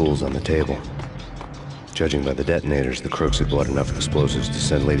left their tools on the table. Judging by the detonators, the crooks had bought enough explosives to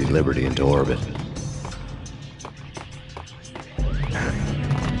send Lady Liberty into orbit.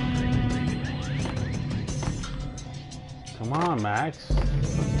 Come on, Max.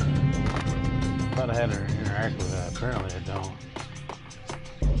 Thought I had to interact with that. Apparently I don't.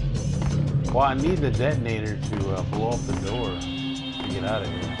 Well, I need the detonator to blow up the door to get out of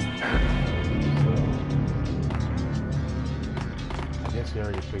here. So, I guess you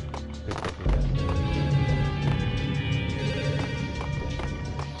already picked up the detonator.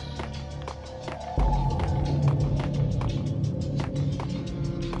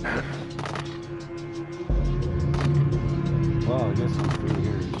 Well, I guess I'm through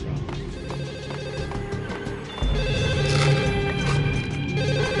here, so.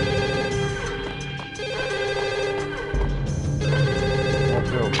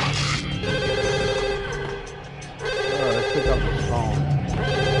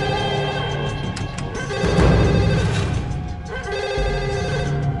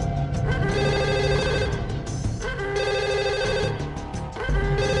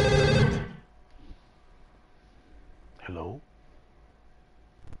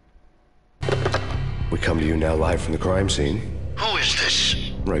 come to you now live from the crime scene. Who is this?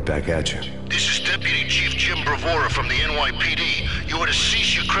 Right back at you. This is Deputy Chief Jim Bravura from the NYPD. You are to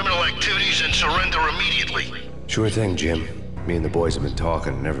cease your criminal activities and surrender immediately. Sure thing, Jim. Me and the boys have been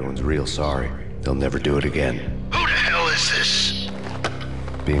talking and everyone's real sorry. They'll never do it again. Who the hell is this?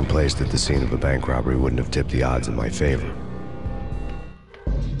 Being placed at the scene of a bank robbery wouldn't have tipped the odds in my favor.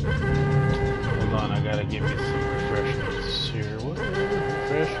 Hold on, I gotta give you some refreshments here. What are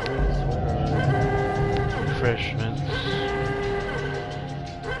refreshments? Refreshments.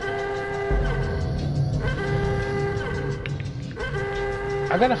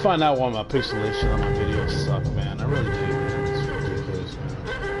 I gotta find out why my pixelation on my videos suck, man. I really do, man. It's ridiculous, man.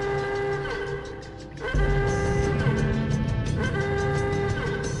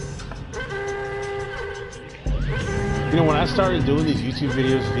 You know, when I started doing these YouTube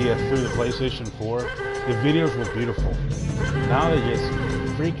videos through the PlayStation 4, the videos were beautiful. Now they just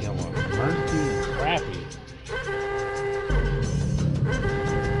freaking look murky and crappy.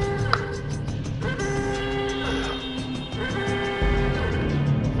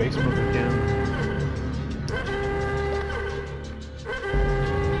 Facebook again.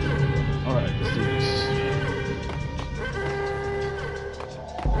 Alright, let's do this.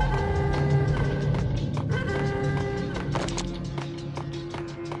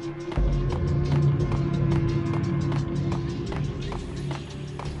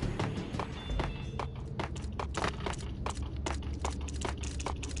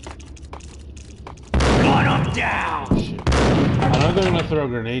 Gun him down! I know they're gonna throw a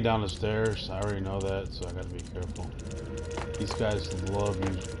grenade down the stairs. I already know that, so I gotta be careful. These guys love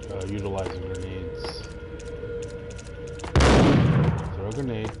utilizing grenades. Throw a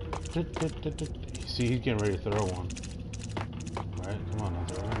grenade. See, he's getting ready to throw one. Right, come on, now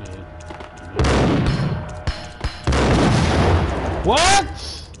throw a grenade. What?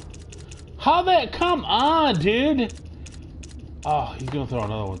 How that? Come on, dude. Oh, he's gonna throw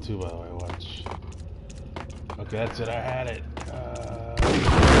another one too, by the way. Watch. Okay, that's it. I had it.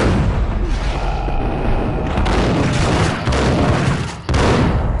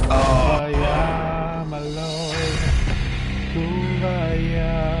 Kumbaya, my lord.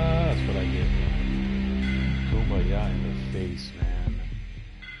 Kumbaya. That's what I get. Kumbaya in the face, man.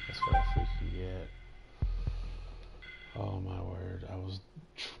 That's what I freaking get. Oh my word. I was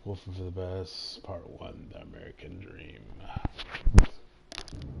wolfing for the best. Part 1, The American Dream.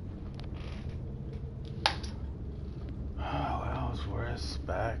 Oh, Ellsworth's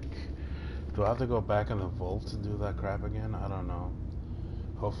back. Do I have to go back in the vault and do that crap again? I don't know.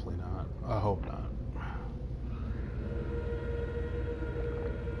 Hopefully not. I hope not.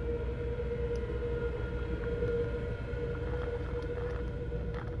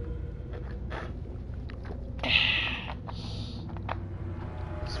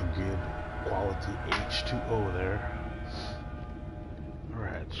 Some good quality H2O there.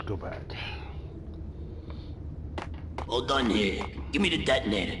 Alright, let's go back. All done here. Give me the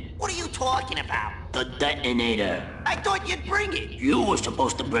detonator. What are you talking about? The detonator. I thought you'd bring it. You were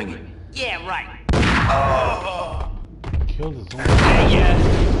supposed to bring it. Yeah, right. Killed his own. Yeah.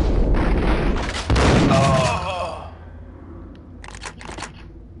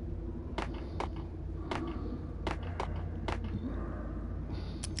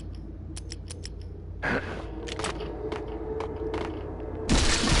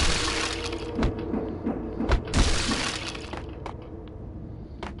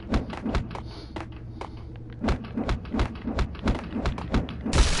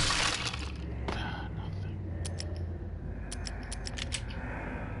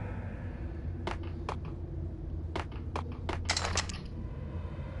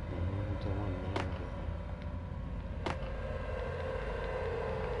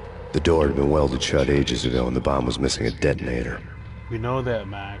 The door had been welded shut ages ago and the bomb was missing a detonator. We know that,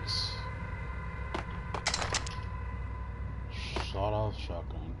 Max. Sawed-off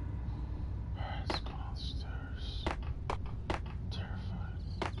shotgun. Alright, let's go downstairs. Terrified.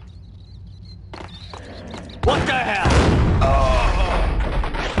 What the hell?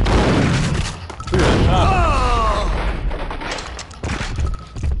 Look at that shot.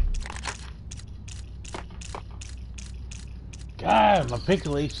 God, my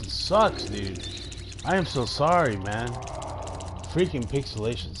pixelation sucks, dude. I am so sorry, man. Freaking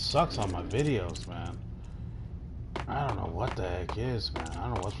pixelation sucks on my videos, man. I don't know what the heck is, man. I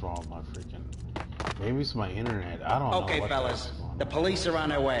don't know what's wrong with my freaking... Maybe it's my internet. I don't know. Okay, fellas. The police are on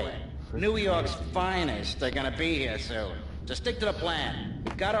their way. New York's finest are gonna be here soon. So stick to the plan.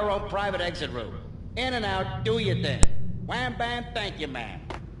 We've got our own private exit route. In and out, do your thing. Wham bam, thank you, man.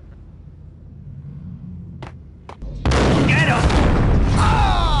 Get him!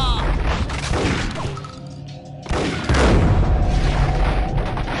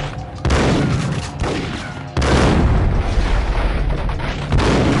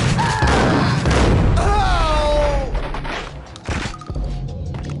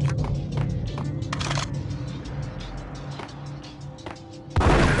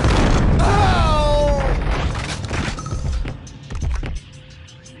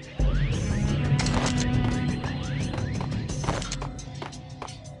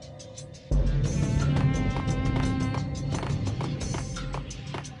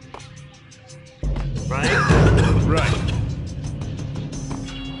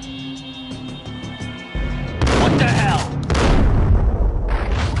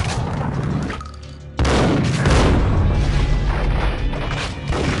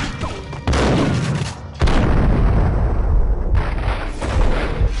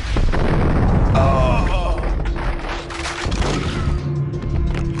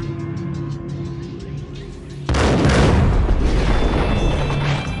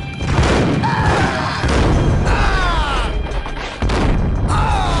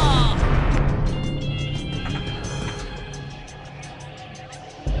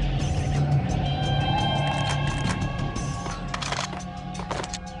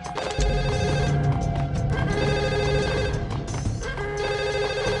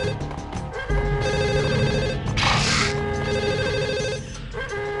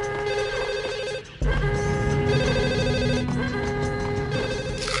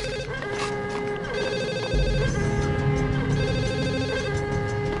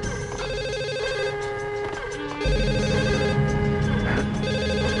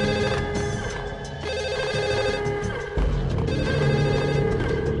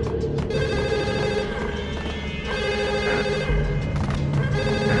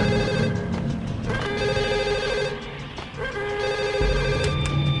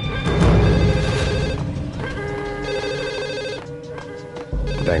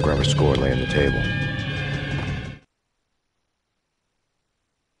 bank robber's score lay on the table.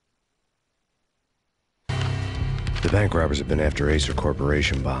 The bank robbers had been after Acer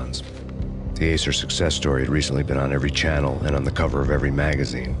Corporation bonds. The Acer success story had recently been on every channel and on the cover of every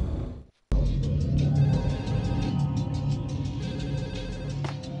magazine.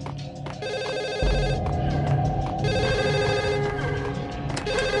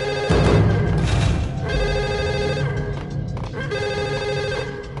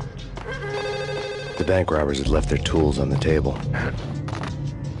 The bank robbers had left their tools on the table.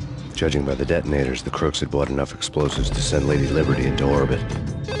 Judging by the detonators, the crooks had bought enough explosives to send Lady Liberty into orbit.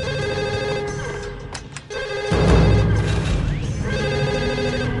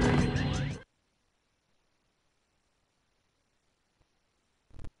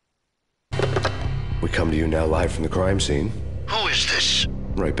 We come to you now live from the crime scene. Who is this?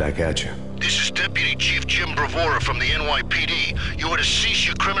 Right back at you. This is Deputy Chief Jim Bravura from the NYPD. You are to cease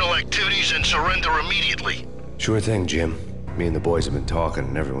your criminal activities and surrender immediately. Sure thing, Jim. Me and the boys have been talking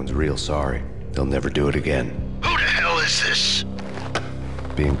and everyone's real sorry. They'll never do it again. Who the hell is this?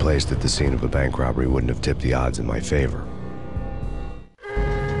 Being placed at the scene of a bank robbery wouldn't have tipped the odds in my favor.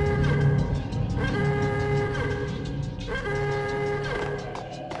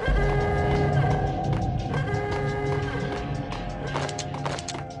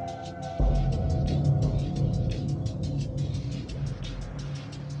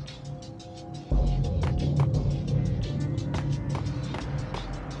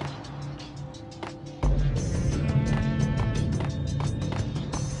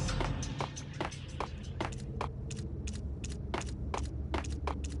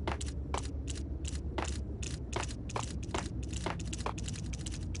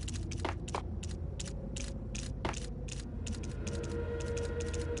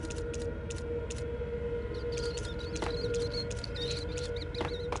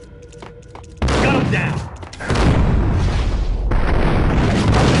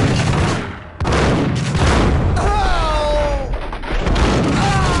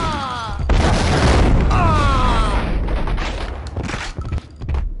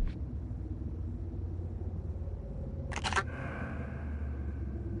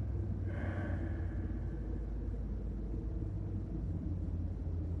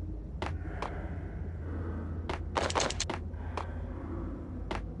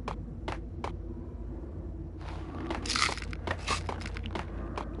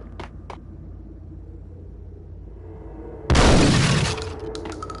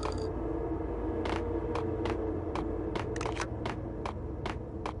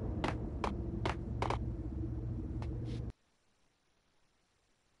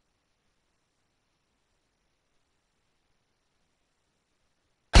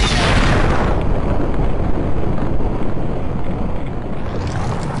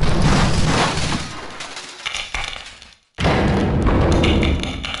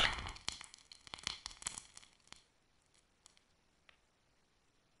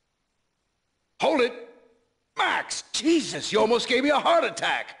 Hold it! Max! Jesus, you almost gave me a heart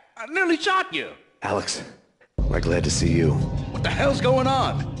attack! I nearly shot you! Alex, we're glad to see you. What the hell's going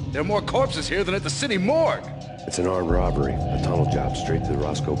on? There are more corpses here than at the city morgue! It's an armed robbery, a tunnel job straight to the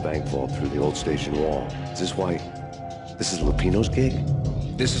Roscoe Bank vault through the old station wall. Is this why... this is Lupino's gig?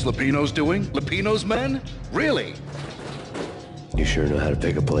 This is Lupino's doing? Lupino's men? Really? You sure know how to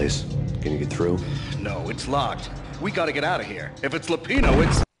pick a place? Can you get through? No, it's locked. We gotta get out of here. If it's Lupino,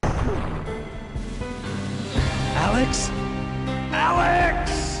 it's... Alex?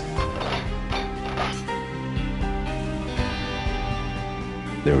 Alex!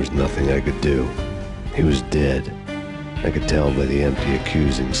 There was nothing I could do. He was dead. I could tell by the empty,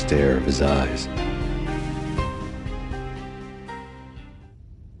 accusing stare of his eyes.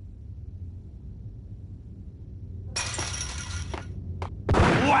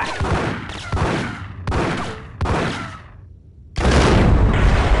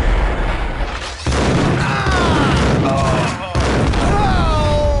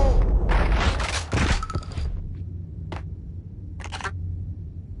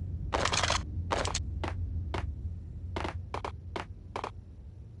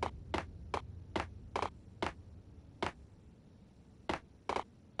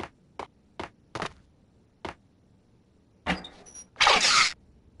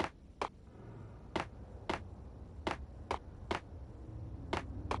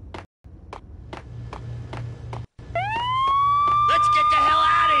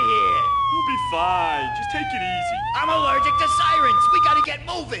 Fine, just take it easy. I'm allergic to sirens. We gotta get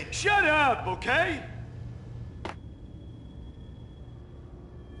moving. Shut up, okay?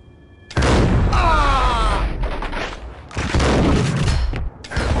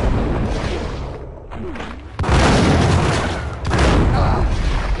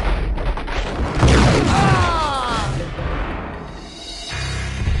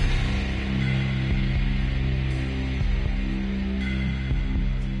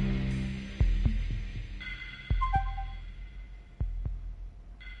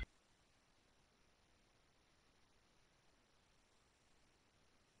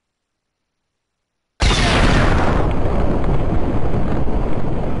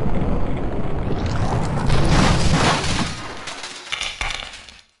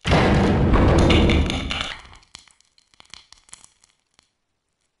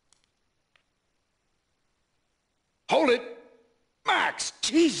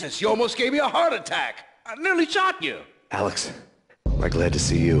 Jesus, you almost gave me a heart attack. I nearly shot you. Alex, we're glad to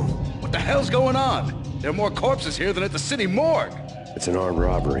see you. What the hell's going on? There are more corpses here than at the city morgue. It's an armed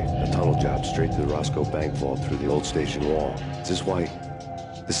robbery, a tunnel job straight to the Roscoe Bank vault through the old station wall. Is this why...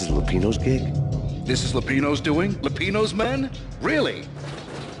 this is Lupino's gig? This is Lupino's doing? Lupino's men? Really?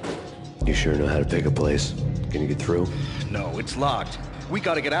 You sure know how to pick a place. Can you get through? No, it's locked. We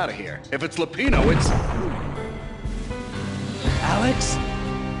gotta get out of here. If it's Lupino, it's... Alex?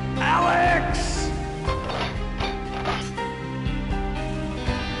 Alex!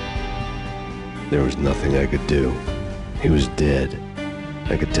 There was nothing I could do. He was dead.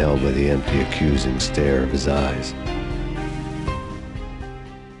 I could tell by the empty, accusing stare of his eyes.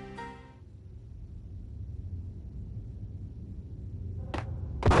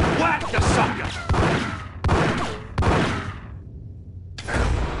 Whack the sucker!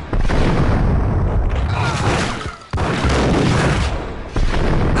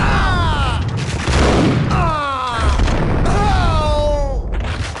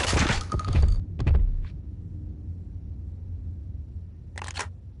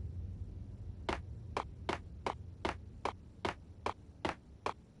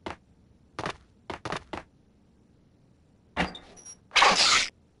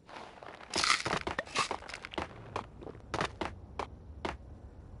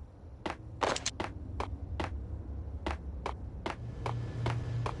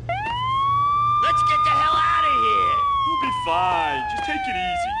 Let's get the hell out of here! We'll be fine. Just take it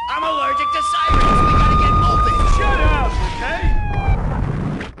easy. I'm allergic to sirens. We gotta get moving. Shut up, okay?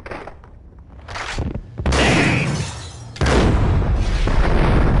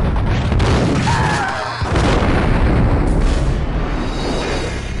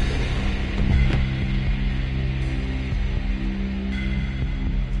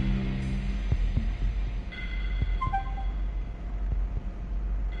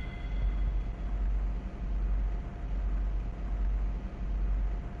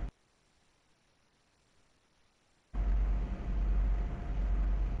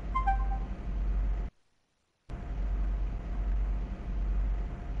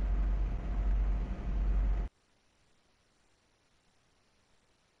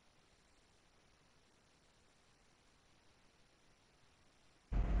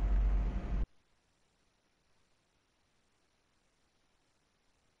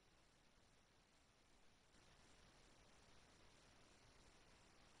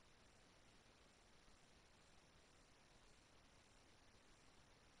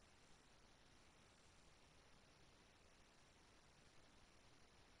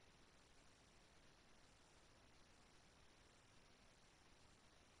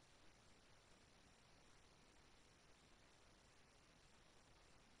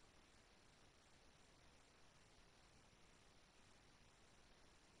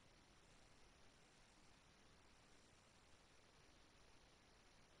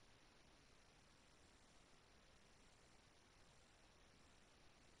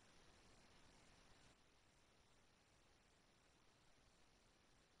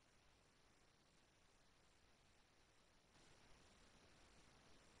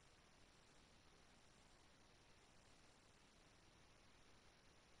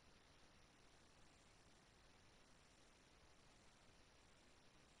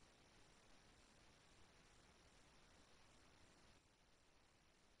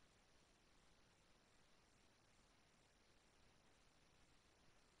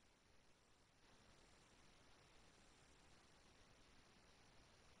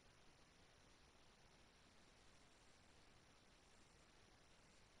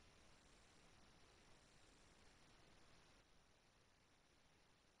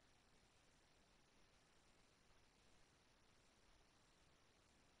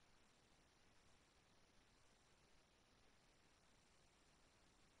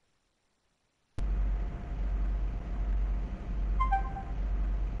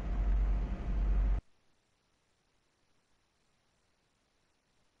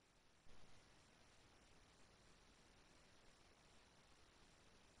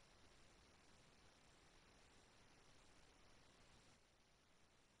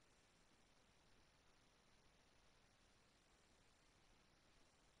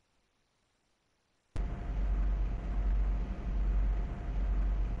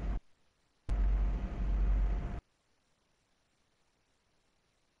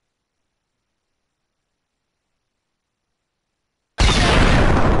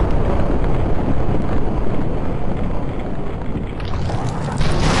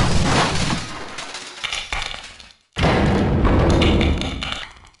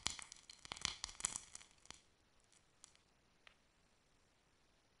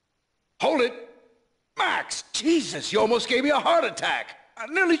 Jesus, you almost gave me a heart attack. I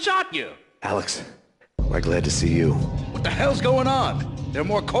nearly shot you. Alex, we're glad to see you. What the hell's going on? There are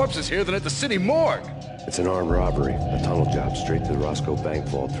more corpses here than at the city morgue. It's an armed robbery, a tunnel job straight to the Roscoe Bank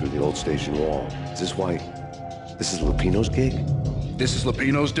vault through the old station wall. Is this why... This is Lupino's gig? This is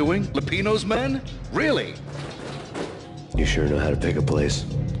Lupino's doing? Lupino's men? Really? You sure know how to pick a place?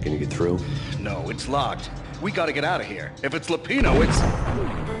 Can you get through? No, it's locked. We gotta get out of here. If it's Lupino, it's...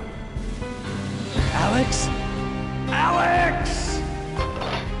 Alex? Alex!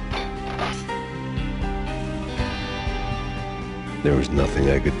 There was nothing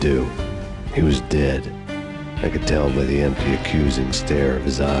I could do. He was dead. I could tell by the empty, accusing stare of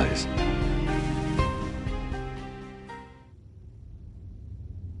his eyes.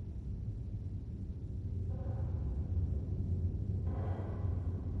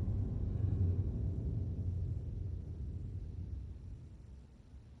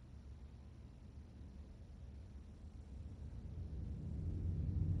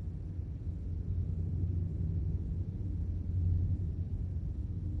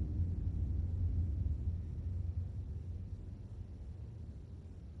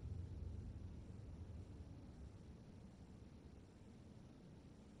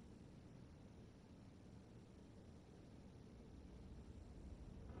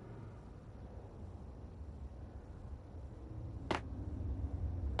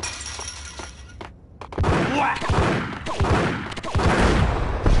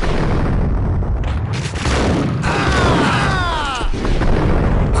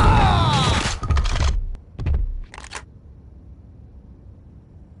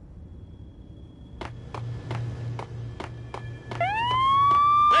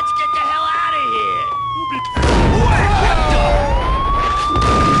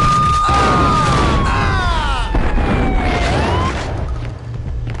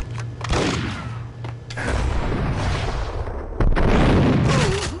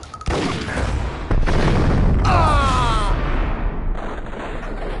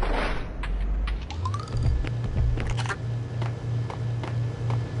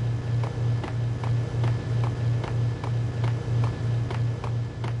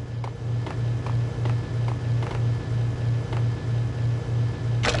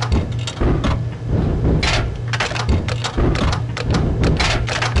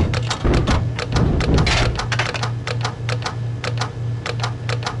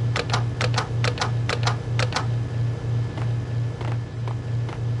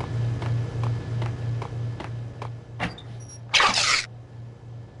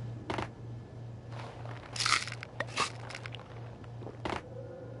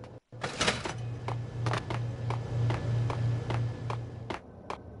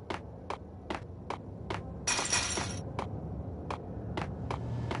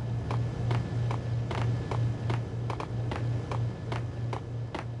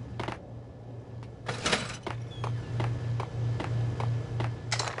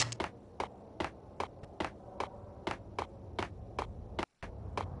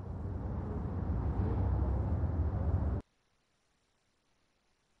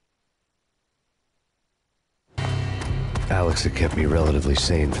 Alex had kept me relatively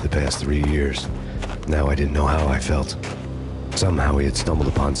sane for the past 3 years. Now I didn't know how I felt. Somehow he had stumbled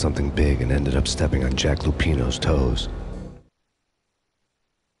upon something big and ended up stepping on Jack Lupino's toes.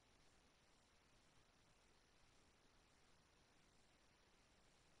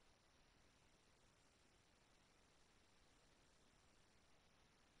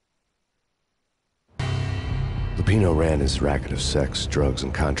 Lupino ran his racket of sex, drugs,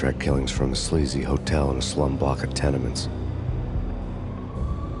 and contract killings from a sleazy hotel in a slum block of tenements.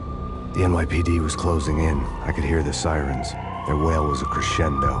 The NYPD was closing in. I could hear the sirens. Their wail was a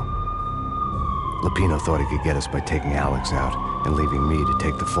crescendo. Lupino thought he could get us by taking Alex out and leaving me to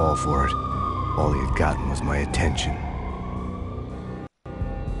take the fall for it. All he had gotten was my attention.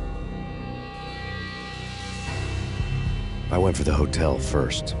 I went for the hotel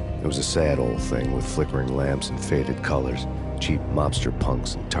first. It was a sad old thing with flickering lamps and faded colors, cheap mobster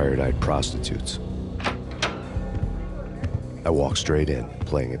punks and tired-eyed prostitutes. I walked straight in,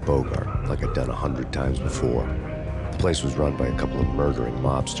 playing at Bogart, like I'd done 100 times before. The place was run by a couple of murdering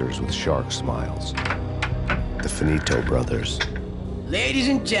mobsters with shark smiles. The Finito brothers. Ladies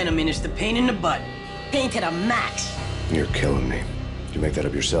and gentlemen, it's the Payne in the butt. Payne to the max. You're killing me. Did you make that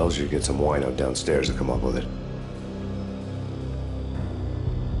up yourselves, or you get some wino downstairs to come up with it?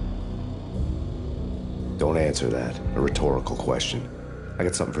 Don't answer that. A rhetorical question. I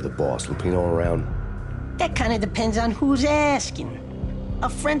got something for the boss. Lupino around? That kind of depends on who's asking. A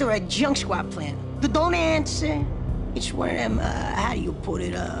friend or a junk squad plan. Don't answer. It's one of them, how do you put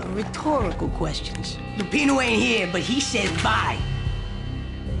it, rhetorical questions. Lupino ain't here, but he says bye.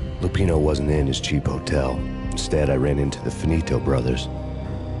 Lupino wasn't in his cheap hotel. Instead, I ran into the Finito brothers.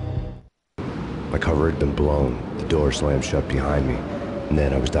 My cover had been blown, the door slammed shut behind me, and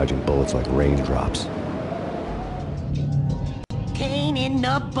then I was dodging bullets like raindrops. Payne in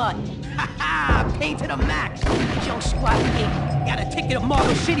the butt. Ha ha! Payne to the max. Joe Squad 8. Got a ticket to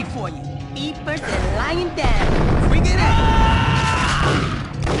Marble City for you. Eat first and lying down. Bring it in!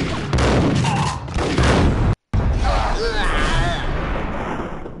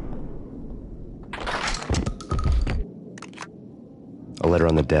 A letter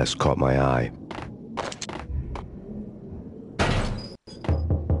on the desk caught my eye.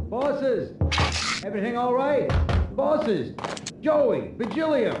 Bosses! Everything all right? Bosses! Joey!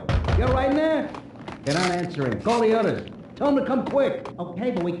 Vigilio! You all right in there? They're not answering. Call the others. Tell them to come quick. Okay,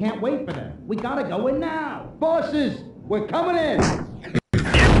 but we can't wait for them. We gotta go in now. Bosses! We're coming in!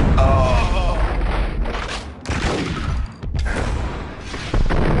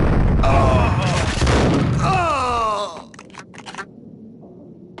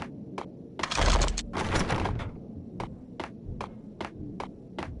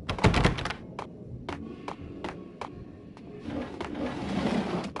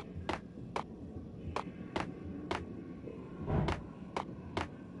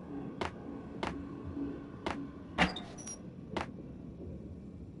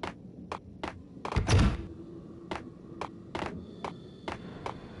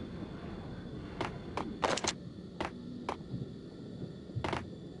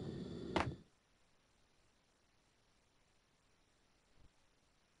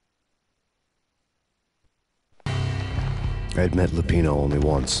 I had met Lupino only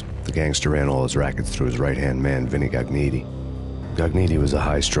once. The gangster ran all his rackets through his right-hand man, Vinny Gagniti. Gagniti was a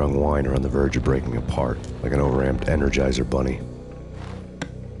high-strung whiner on the verge of breaking apart, like an overamped Energizer bunny.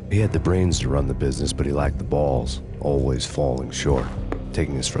 He had the brains to run the business, but he lacked the balls, always falling short,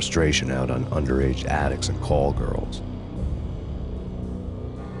 taking his frustration out on underage addicts and call girls.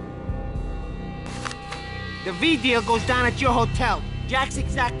 The V deal goes down at your hotel. Jack's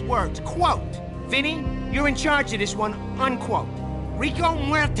exact words, quote, "Vinny, you're in charge of this one," unquote. Rico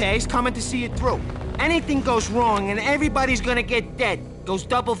Muerte's coming to see it through. Anything goes wrong and everybody's gonna get dead, goes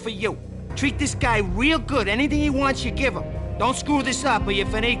double for you. Treat this guy real good. Anything he wants, you give him. Don't screw this up or you're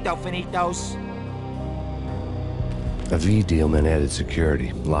finito, finitos. A V deal meant added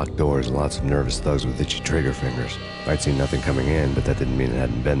security, locked doors, and lots of nervous thugs with itchy trigger fingers. I'd seen nothing coming in, but that didn't mean it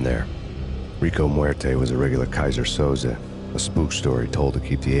hadn't been there. Rico Muerte was a regular Kaiser Soze, a spook story told to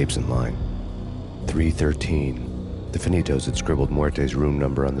keep the apes in line. 313. The Finitos had scribbled Muerte's room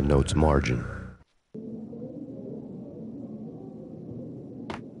number on the note's margin.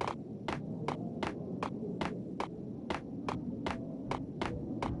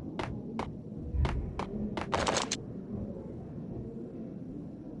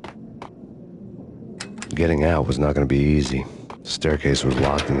 Getting out was not going to be easy. The staircase was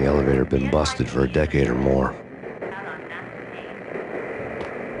locked and the elevator had been busted for a decade or more.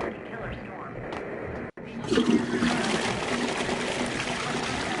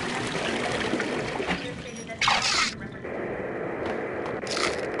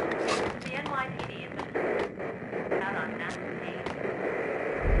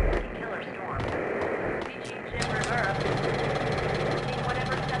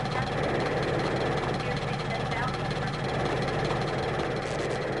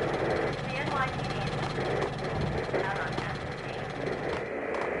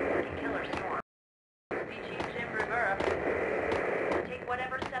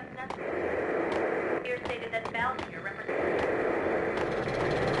 Whatever steps necessary. Here stated that bound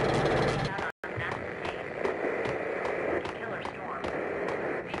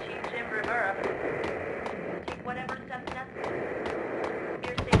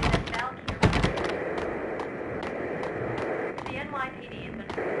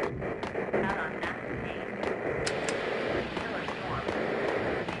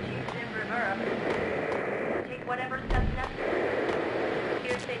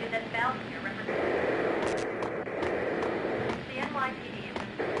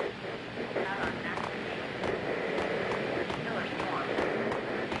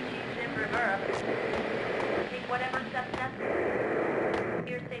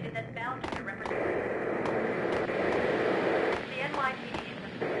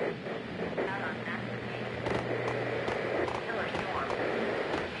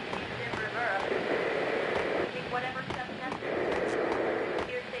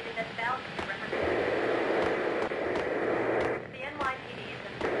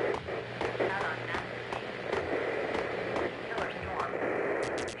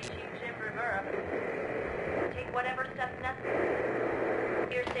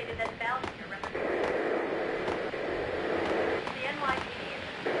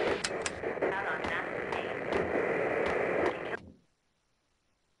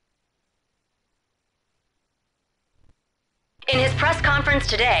conference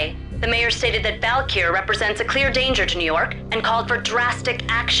today, the mayor stated that Valkyr represents a clear danger to New York and called for drastic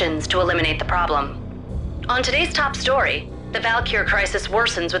actions to eliminate the problem. On today's top story, the Valkyr crisis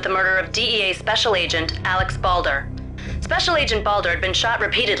worsens with the murder of DEA Special Agent Alex Balder. Special Agent Balder had been shot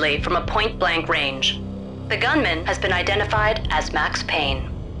repeatedly from a point-blank range. The gunman has been identified as Max Payne.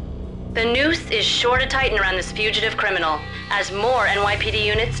 The noose is sure to tighten around this fugitive criminal as more NYPD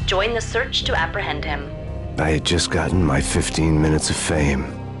units join the search to apprehend him. I had just gotten my 15 minutes of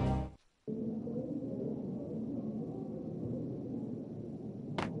fame.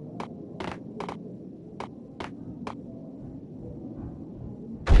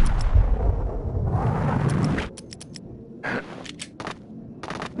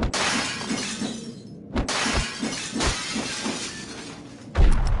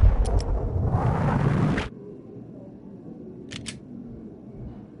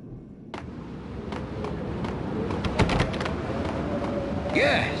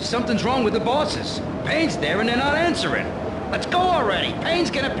 Yeah, something's wrong with the bosses. Payne's there and they're not answering. Let's go already.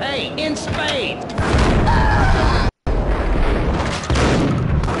 Payne's gonna pay in spades.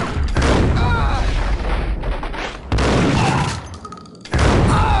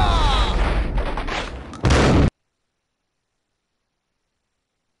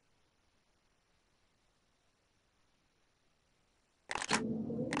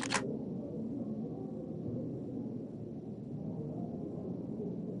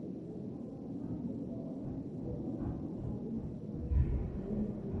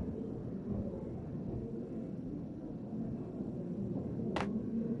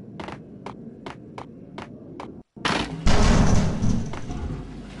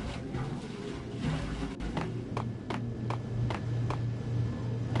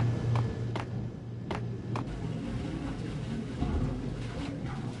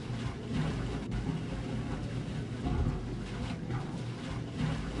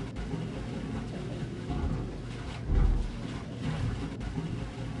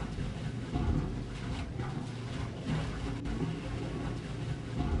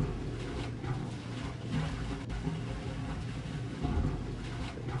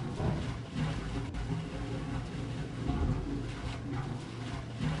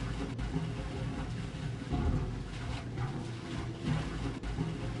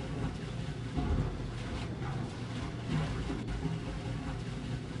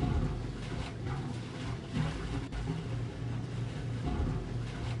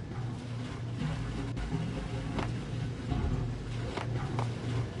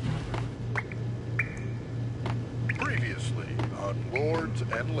 Lords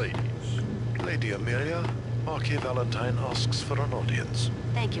and ladies. Lady Amelia, Marquis Valentine asks for an audience.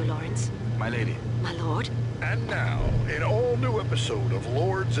 Thank you, Lawrence. My lady. My lord. And now, an all-new episode of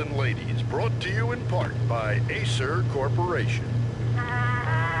Lords and Ladies, brought to you in part by Acer Corporation.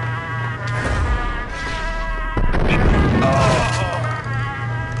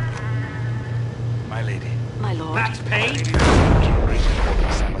 My lady. My lord. Max Payne?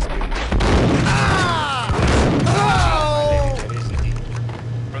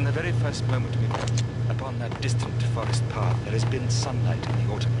 From the very first moment we met, upon that distant forest path, there has been sunlight in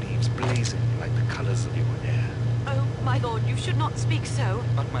the autumn leaves blazing like the colors of your hair. Oh, my lord, you should not speak so.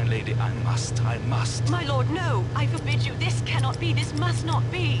 But my lady, I must. My lord, no. I forbid you. This cannot be. This must not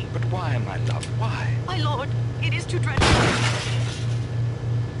be. But why, my love, why? My lord, it is too dreadful.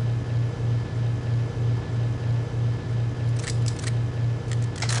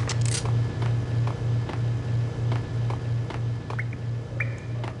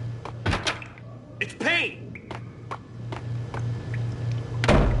 It's Payne!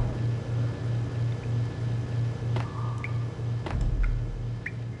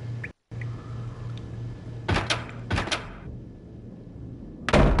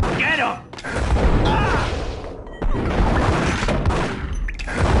 Get him!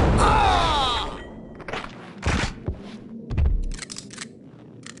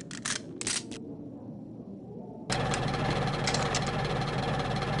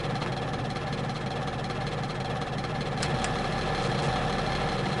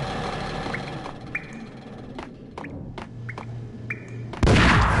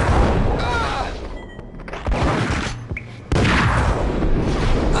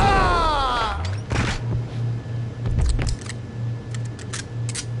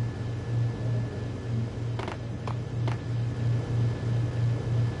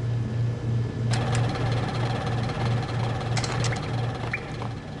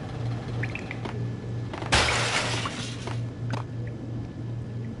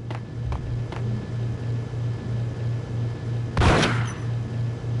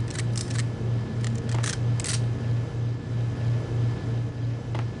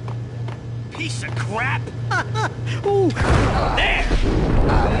 piece of crap! Ooh. There!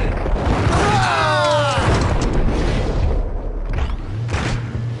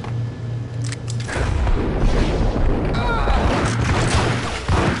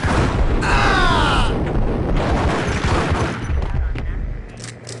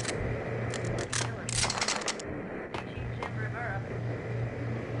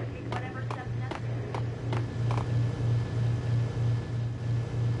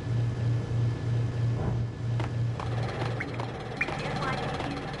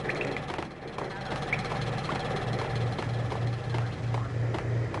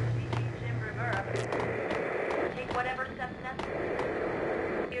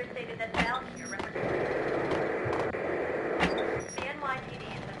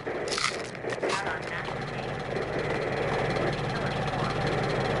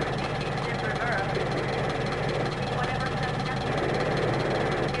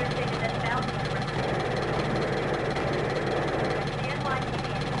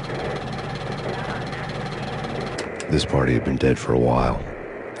 This party had been dead for a while.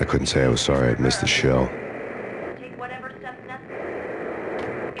 I couldn't say I was sorry I'd missed the show. Take whatever steps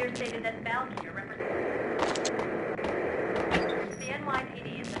necessary. Here stated that Valkyr represents the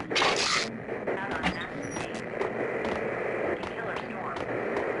NYPD is out on massive team. Killer Storm.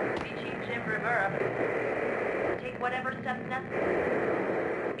 Chief Jim Rivera. Take whatever steps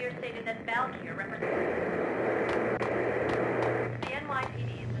necessary. Here stated that Valkyr represents the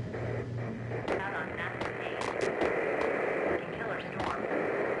NYPD is out on massive team. Killer Storm.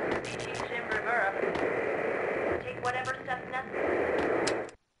 Chief Jim Rivera. Take whatever steps necessary.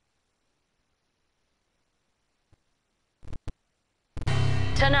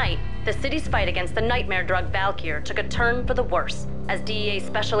 Tonight, the city's fight against the nightmare drug Valkyr took a turn for the worse as DEA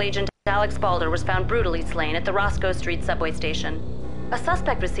Special Agent Alex Balder was found brutally slain at the Roscoe Street subway station. A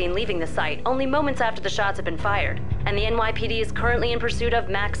suspect was seen leaving the site only moments after the shots had been fired, and the NYPD is currently in pursuit of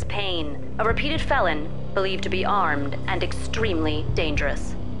Max Payne, a repeated felon believed to be armed and extremely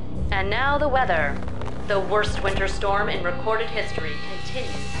dangerous. And now the weather. The worst winter storm in recorded history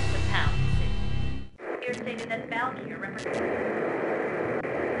continues to pound the city. Here stated that Valkyr represents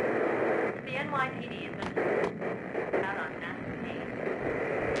the NYPD has been out on massive team.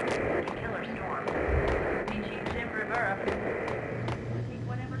 Killer Storm. Chief Jim Rivera. Take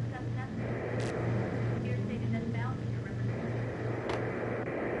whatever steps necessary. Here stated that Valkyr represents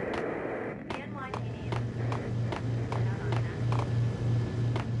the NYPD has been out on massive team.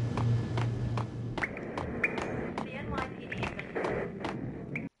 The NYPD has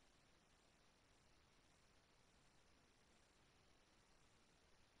been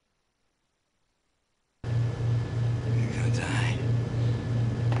You're gonna die.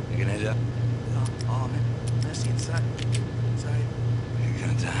 You're gonna die. Oh man, Mercy, inside. Inside. You're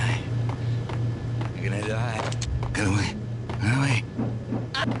gonna die. You're gonna die. Get away. Get away.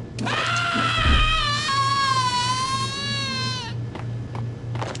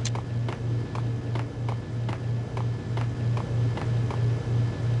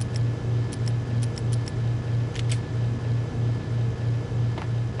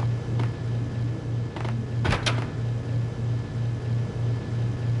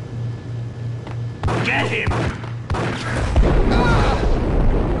 Get him!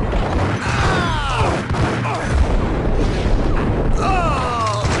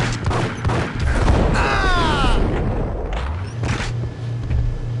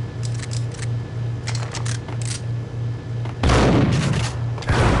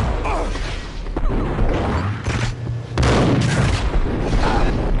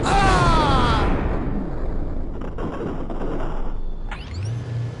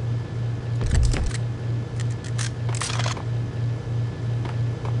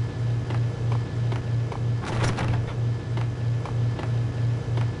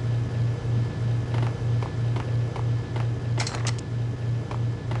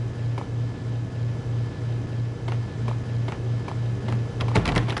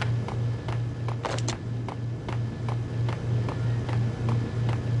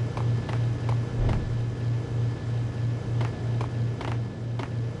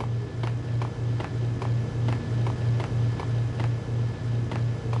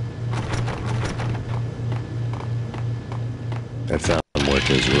 I found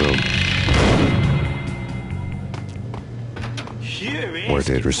Muerte's room.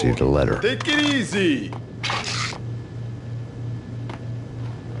 Muerte had received a letter. Take it easy.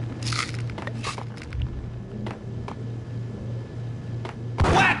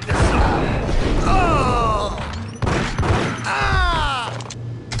 Whack the son! Oh! Ah!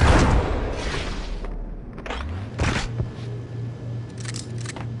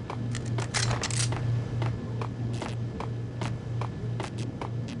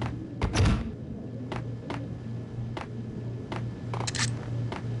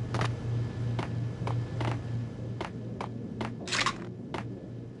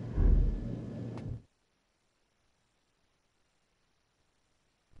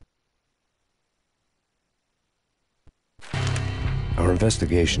 Our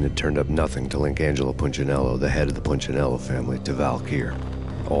investigation had turned up nothing to link Angelo Punchinello, the head of the Punchinello family, to Valkyr.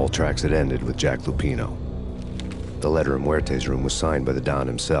 All tracks had ended with Jack Lupino. The letter in Muerte's room was signed by the Don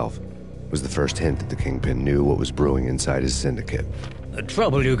himself. It was the first hint that the Kingpin knew what was brewing inside his syndicate. The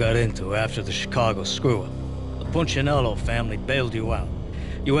trouble you got into after the Chicago screw-up. The Punchinello family bailed you out.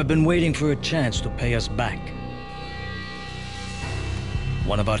 You have been waiting for a chance to pay us back.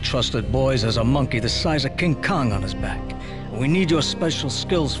 One of our trusted boys has a monkey the size of King Kong on his back. We need your special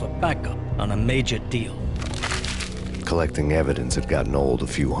skills for backup on a major deal. Collecting evidence had gotten old a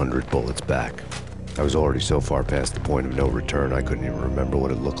few hundred bullets back. I was already so far past the point of no return I couldn't even remember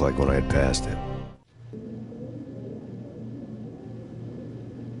what it looked like when I had passed it.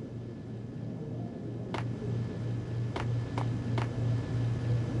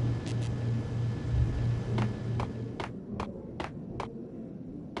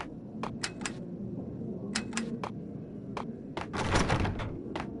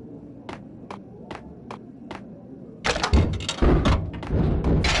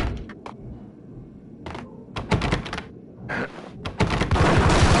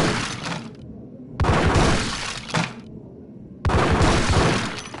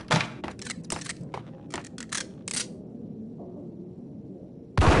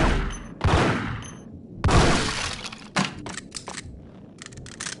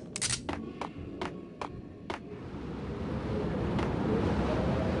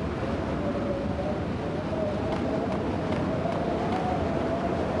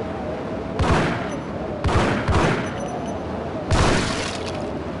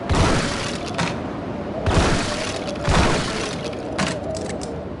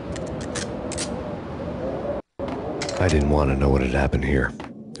 I didn't want to know what had happened here.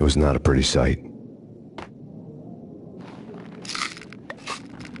 It was not a pretty sight.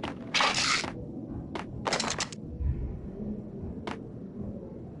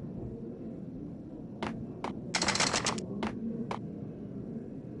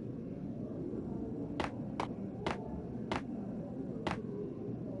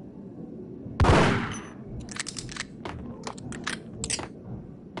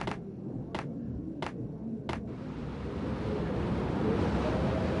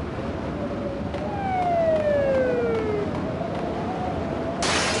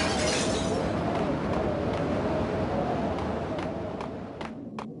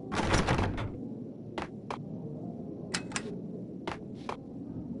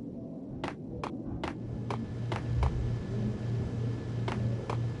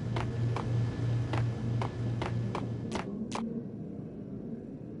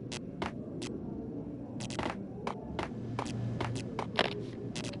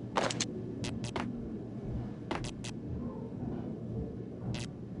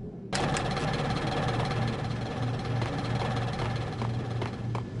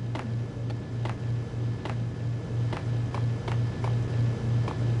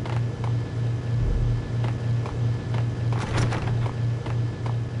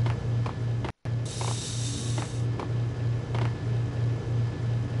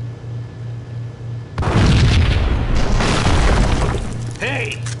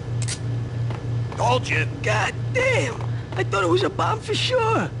 Told you. God damn! I thought it was a bomb for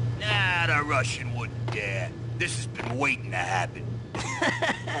sure. Nah, the Russian wouldn't dare. This has been waiting to happen.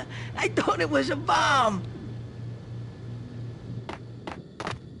 I thought it was a bomb.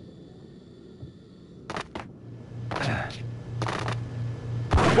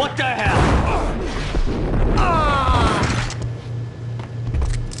 What the hell?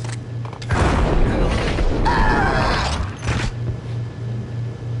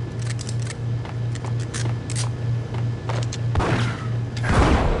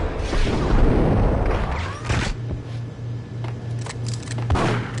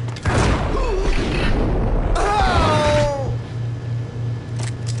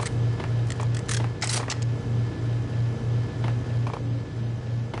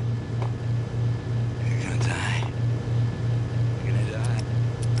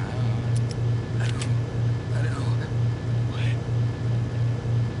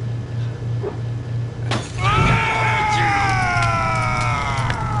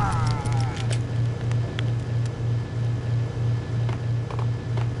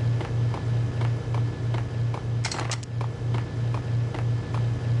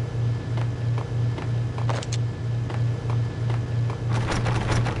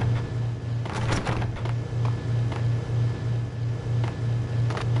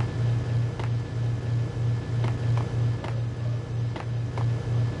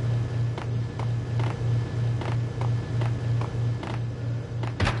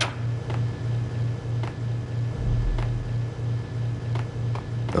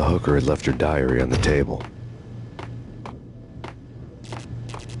 hooker had left her diary on the table.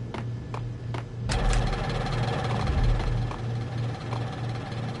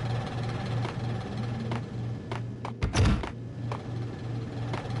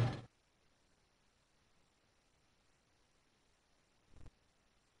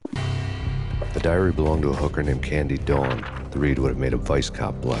 The diary belonged to a hooker named Candy Dawn. The read would have made a vice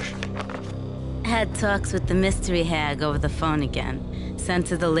cop blush. Had talks with the mystery hag over the phone again. Sent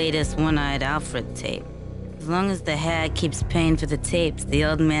her the latest One-Eyed Alfred tape. As long as the hag keeps paying for the tapes, the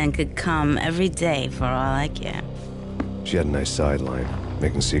old man could come every day for all I care. She had a nice sideline,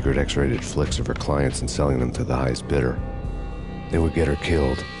 making secret X-rated flicks of her clients and selling them to the highest bidder. They would get her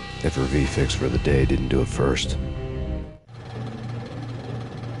killed if her V-fix for the day didn't do it first.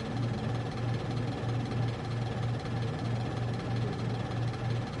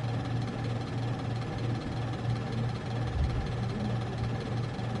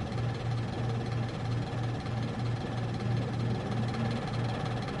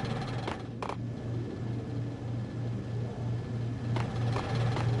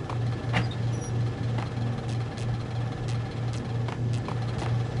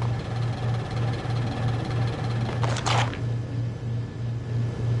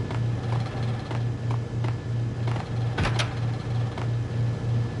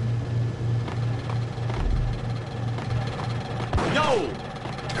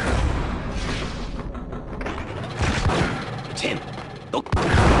 It's him.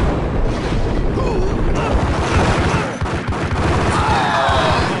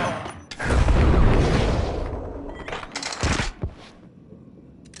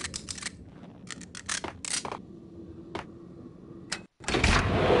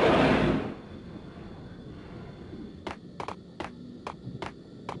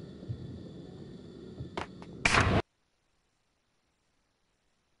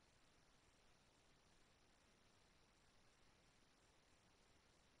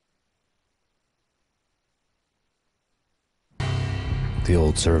 The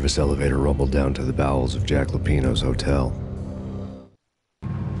old service elevator rumbled down to the bowels of Jack Lupino's hotel.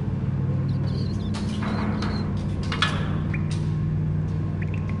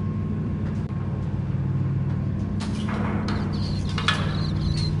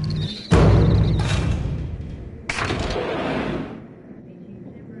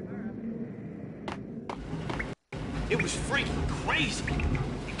 It was freaking crazy.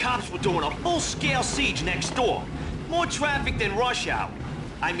 The cops were doing a full-scale siege next door. More traffic than rush hour.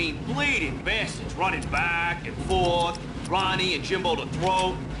 I mean, bleeding bastards running back and forth, Ronnie and Jimbo to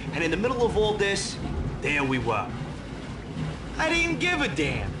throat. And in the middle of all this, there we were. I didn't give a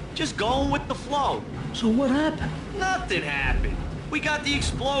damn. Just going with the flow. So what happened? Nothing happened. We got the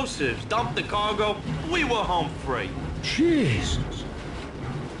explosives, dumped the cargo, we were home free. Jesus.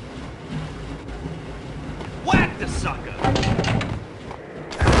 Whack the sucker!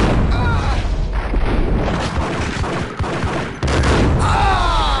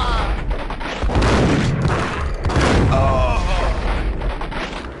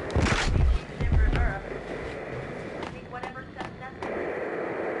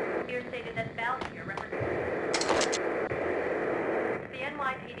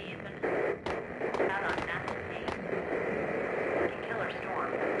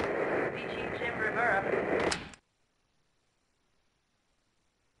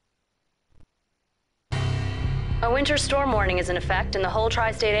 A winter storm warning is in effect in the whole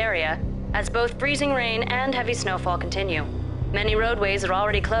tri-state area, as both freezing rain and heavy snowfall continue. Many roadways are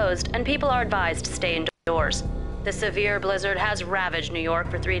already closed, and people are advised to stay indoors. The severe blizzard has ravaged New York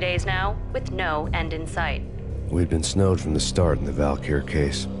for 3 days now, with no end in sight. We'd been snowed from the start in the Valkyr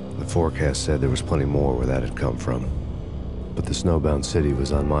case. The forecast said there was plenty more where that had come from. But the snowbound city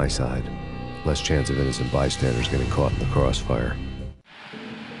was on my side. Less chance of innocent bystanders getting caught in the crossfire.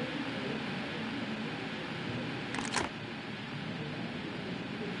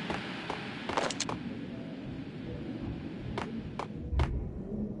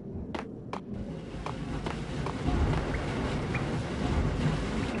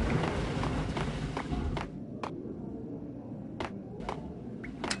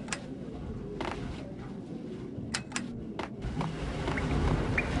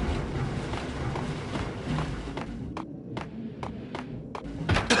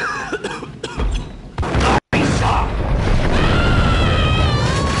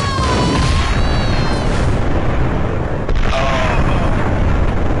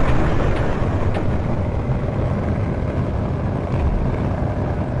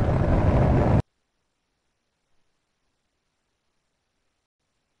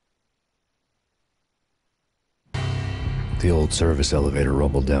 The old service elevator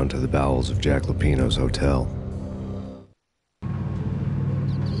rumbled down to the bowels of Jack Lupino's hotel.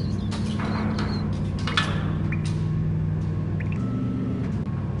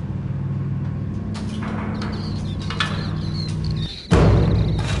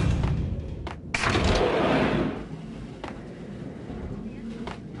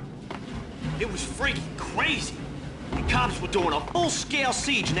 It was freaking crazy. The cops were doing a full-scale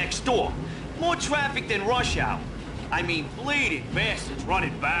siege next door. More traffic than rush hour. I mean, bleeding bastards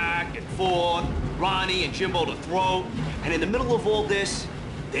running back and forth, Ronnie and Jimbo to throat. And in the middle of all this,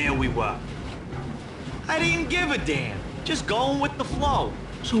 there we were. I didn't give a damn. Just going with the flow.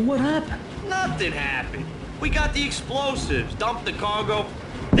 So what happened? Nothing happened. We got the explosives, dumped the cargo.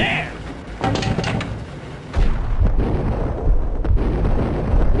 There!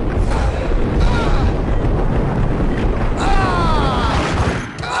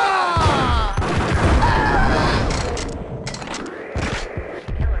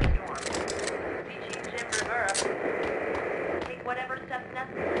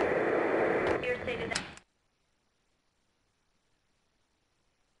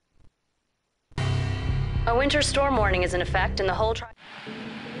 A winter storm warning is in effect, and the whole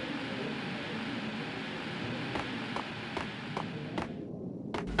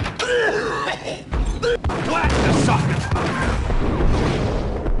Whack the sucker!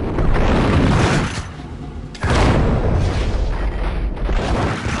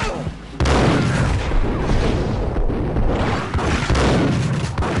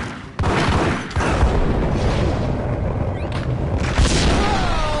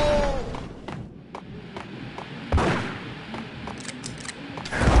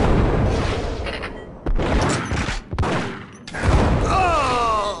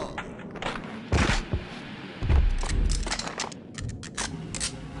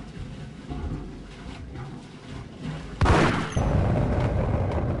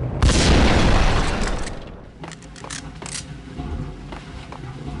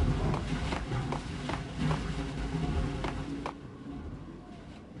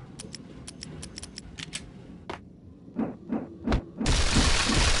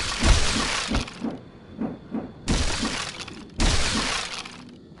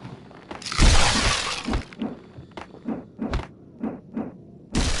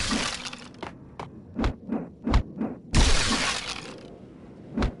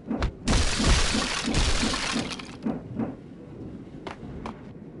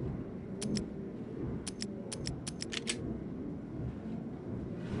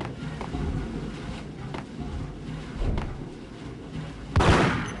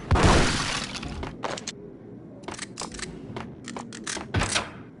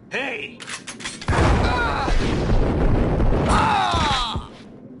 Hey!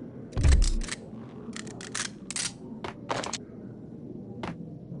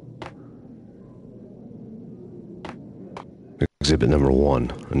 Exhibit number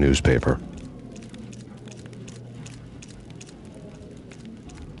 1, a newspaper.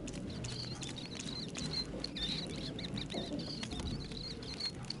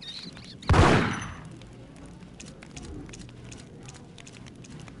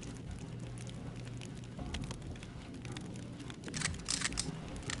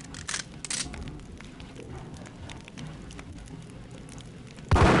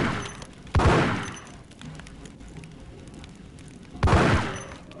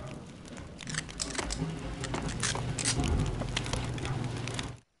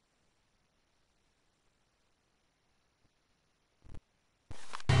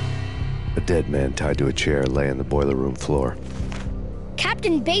 A dead man tied to a chair lay on the boiler room floor.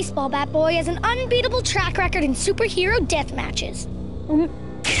 Captain Baseball Bat Boy has an unbeatable track record in superhero death matches.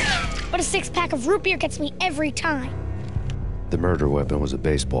 But a six-pack of root beer gets me every time. The murder weapon was a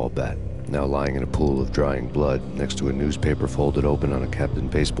baseball bat, now lying in a pool of drying blood next to a newspaper folded open on a Captain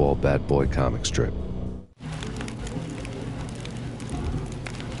Baseball Bat Boy comic strip.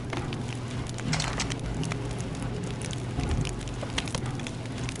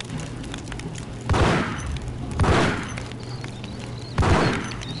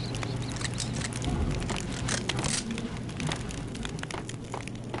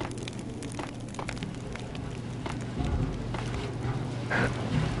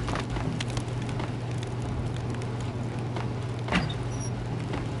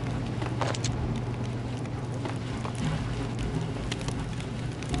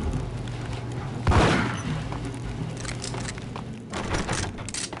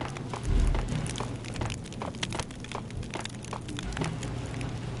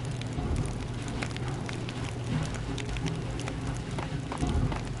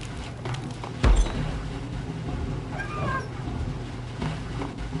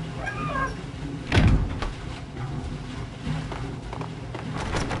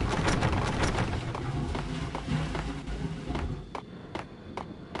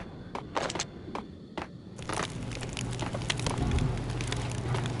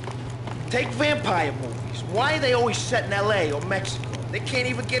 Take vampire movies. Why are they always set in L.A. or Mexico? They can't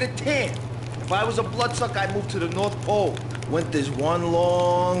even get a tan. If I was a bloodsucker, I'd move to the North Pole. Winter's one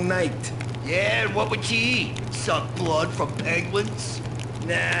long night. Yeah, and what would you eat? Suck blood from penguins?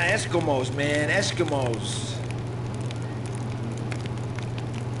 Nah, Eskimos, man, Eskimos.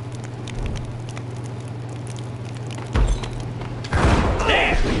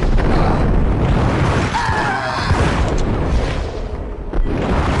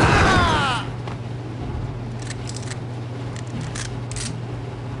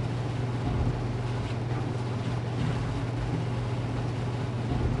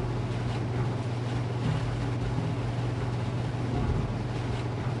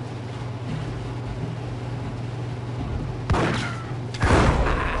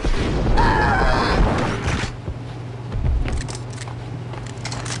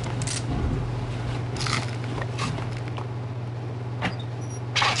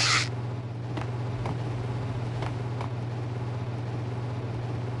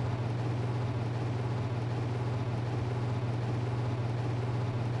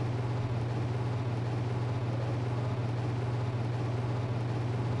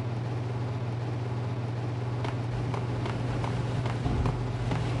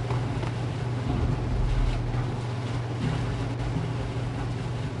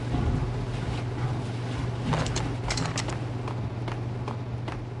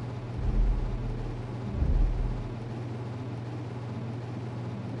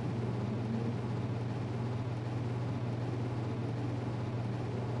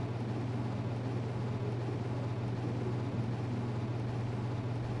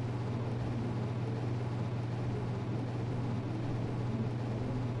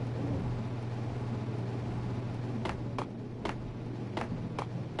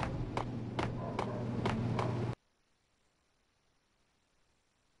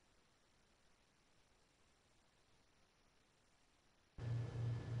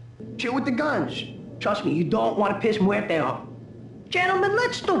 Chill with the guns. Trust me, you don't want to piss Muerte off. Gentlemen,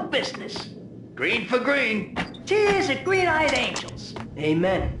 let's do business. Green for green. Cheers at green-eyed angels.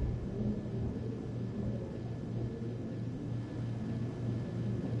 Amen.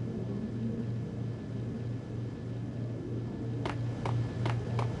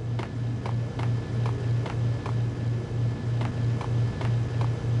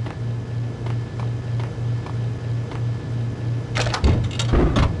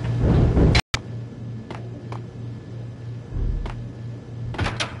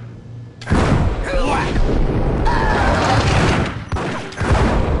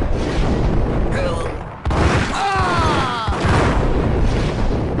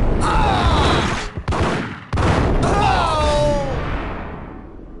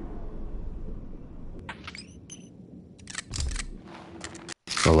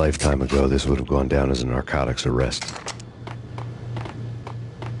 A lifetime ago, this would have gone down as a narcotics arrest.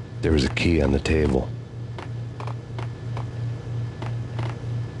 There was a key on the table.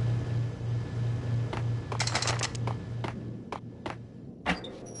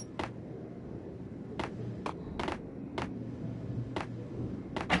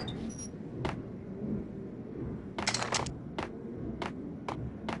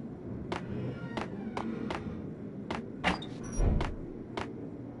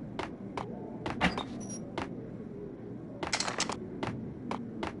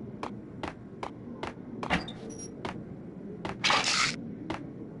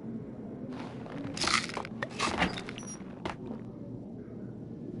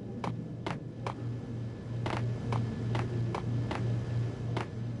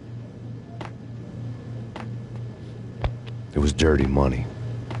 It was dirty money.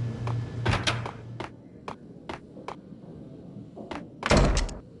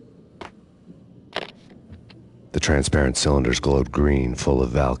 The transparent cylinders glowed green, full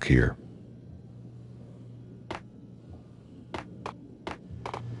of Valkyr.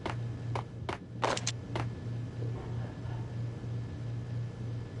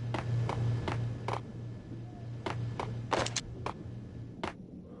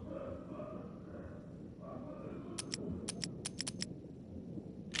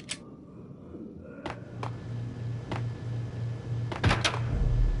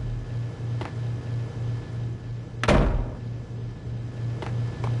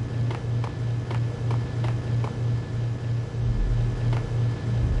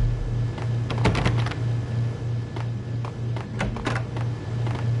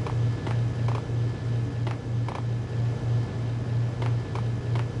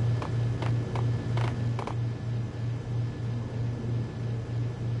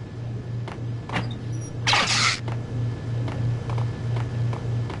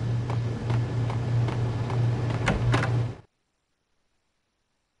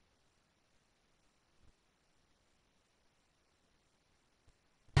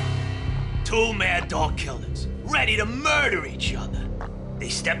 Two mad dog killers, ready to murder each other. They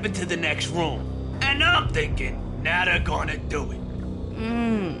step into the next room, and I'm thinking, now they're gonna do it.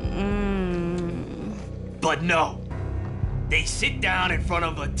 But no. They sit down in front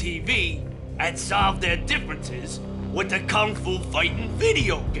of a TV and solve their differences with the Kung Fu fighting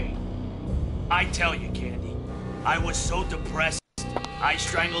video game. I tell you, Candy, I was so depressed, I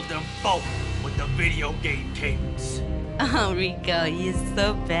strangled them both with the video game cables. Oh, Rico, you're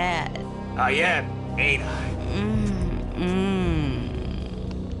so bad. I am, ain't I?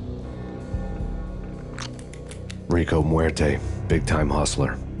 Rico Muerte, big-time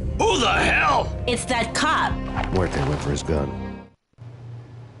hustler. Who the hell? It's that cop. Muerte went for his gun.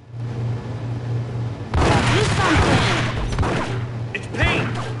 Do something. It's Payne.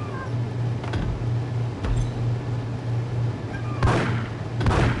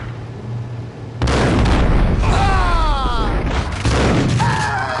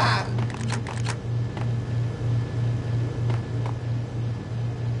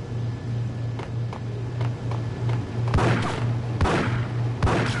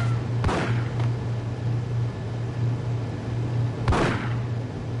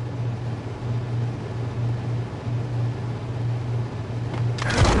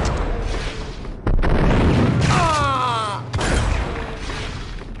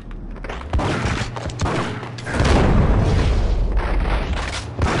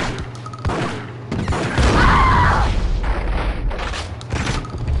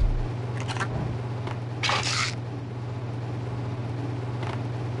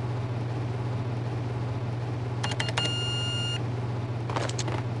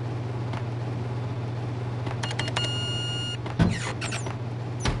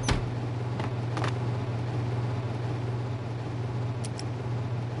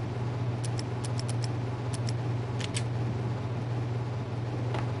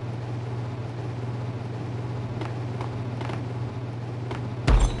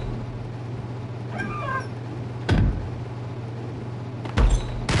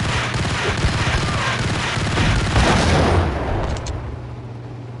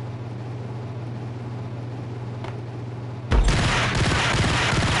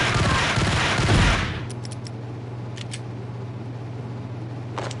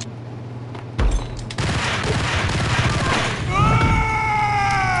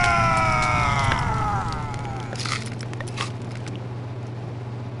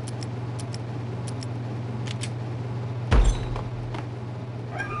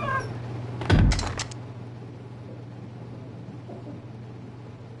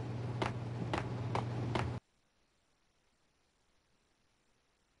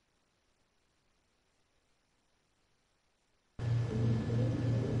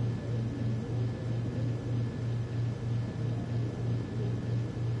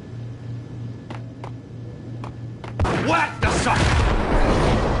 Whack the sucker!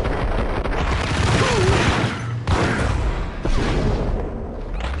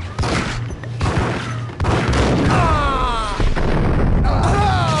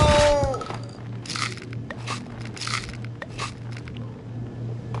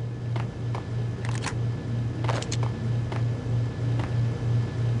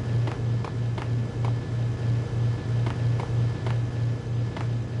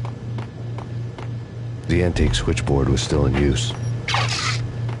 The antique switchboard was still in use.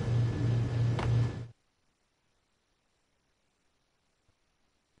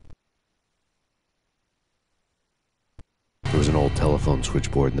 There was an old telephone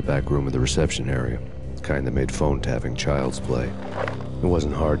switchboard in the back room of the reception area, the kind that made phone tapping child's play. It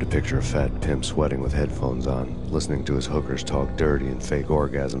wasn't hard to picture a fat pimp sweating with headphones on, listening to his hookers talk dirty and fake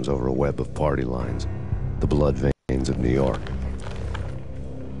orgasms over a web of party lines, the blood veins of New York.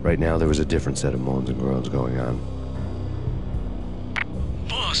 Right now, there was a different set of moans and groans going on.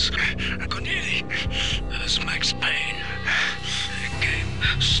 Boss, Cornelia, this is Max Payne. He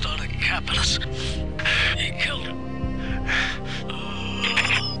came, started capitalist. He killed him.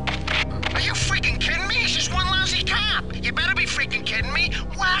 Are you freaking kidding me? He's just one lousy cop. You better be freaking kidding me.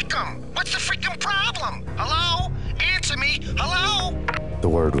 Whack him. What's the freaking problem? Hello? Answer me. Hello? The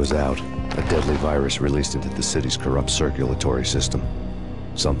word was out. A deadly virus released into the city's corrupt circulatory system.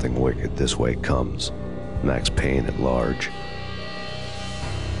 Something wicked this way comes. Max Payne at large.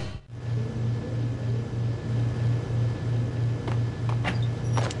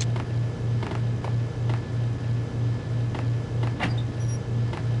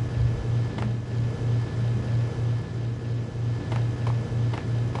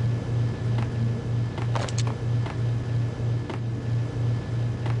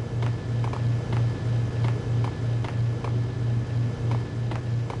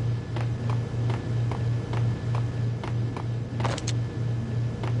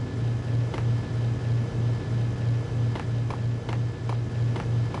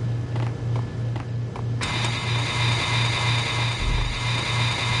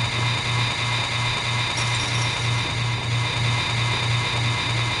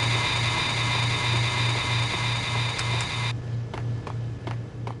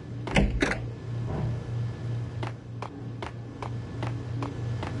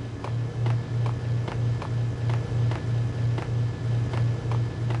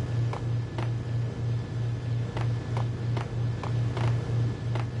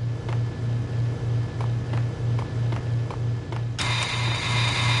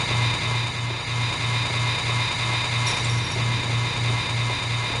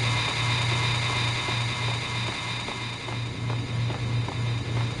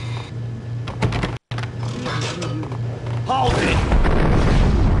 Hold it!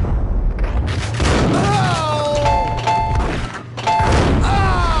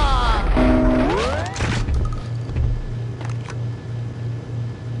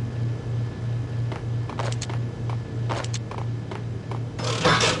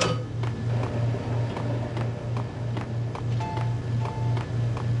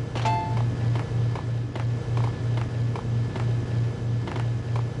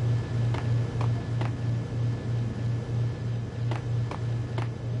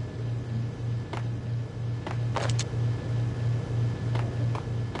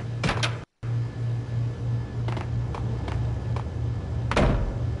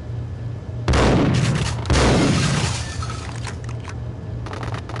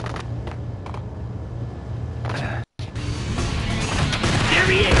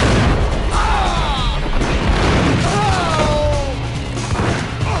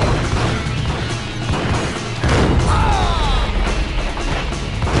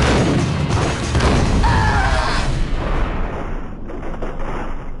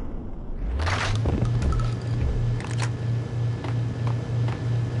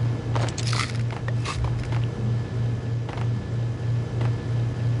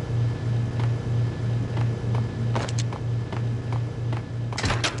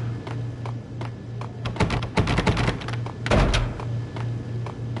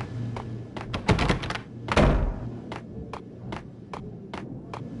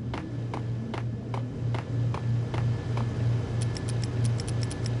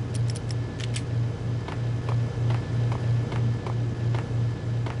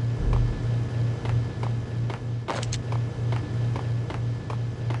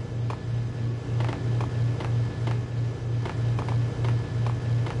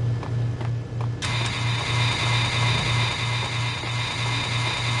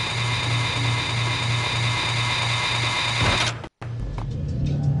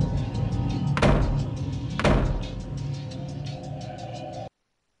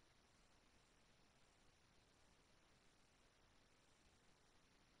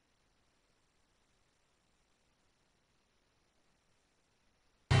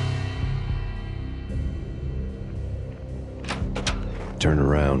 Turn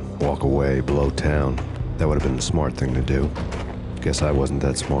around, walk away, blow town. That would have been the smart thing to do. Guess I wasn't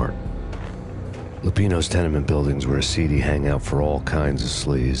that smart. Lupino's tenement buildings were a seedy hangout for all kinds of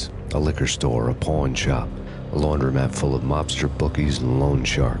sleaze. A liquor store, a pawn shop, a laundromat full of mobster bookies and loan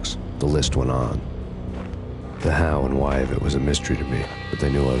sharks. The list went on. The how and why of it was a mystery to me, but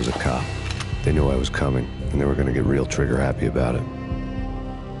they knew I was a cop. They knew I was coming, and they were going to get real trigger happy about it.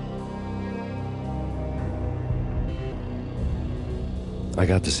 I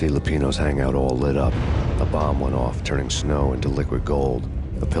got to see Lupino's hangout all lit up. A bomb went off, turning snow into liquid gold.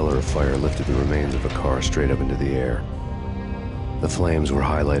 A pillar of fire lifted the remains of a car straight up into the air. The flames were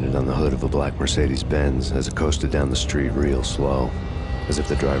highlighted on the hood of a black Mercedes-Benz as it coasted down the street real slow, as if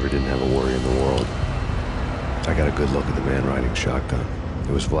the driver didn't have a worry in the world. I got a good look at the man riding shotgun.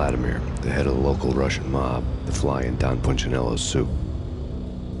 It was Vladimir, the head of the local Russian mob, the fly in Don Punchinello's suit.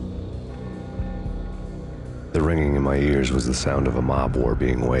 The ringing in my ears was the sound of a mob war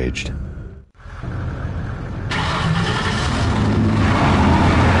being waged.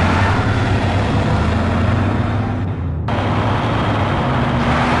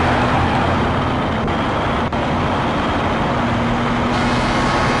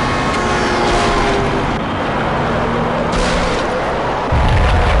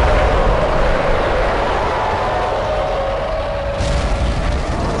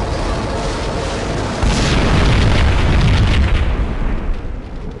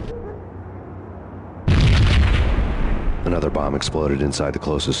 Another bomb exploded inside the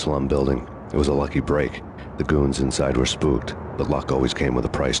closest slum building. It was a lucky break. The goons inside were spooked, but luck always came with a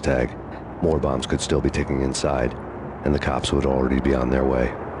price tag. More bombs could still be ticking inside, and the cops would already be on their way.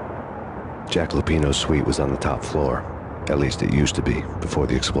 Jack Lupino's suite was on the top floor. At least it used to be, before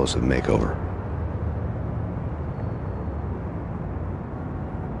the explosive makeover.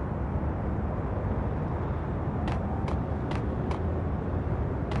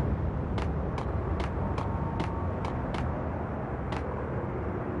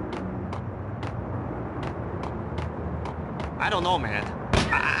 I don't know, man.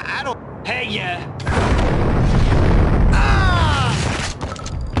 I don't... Hey, yeah.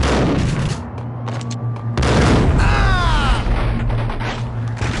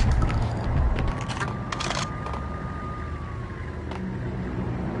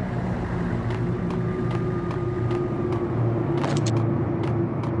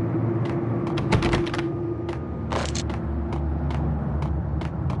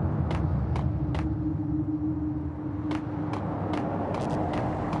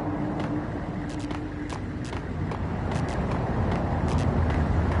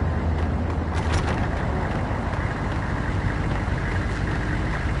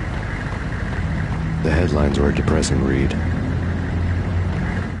 The headlines were a depressing read.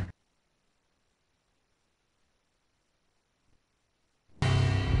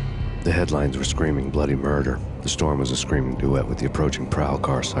 The headlines were screaming bloody murder. The storm was a screaming duet with the approaching prowl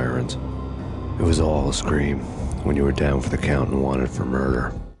car sirens. It was all a scream when you were down for the count and wanted for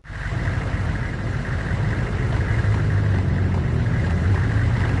murder.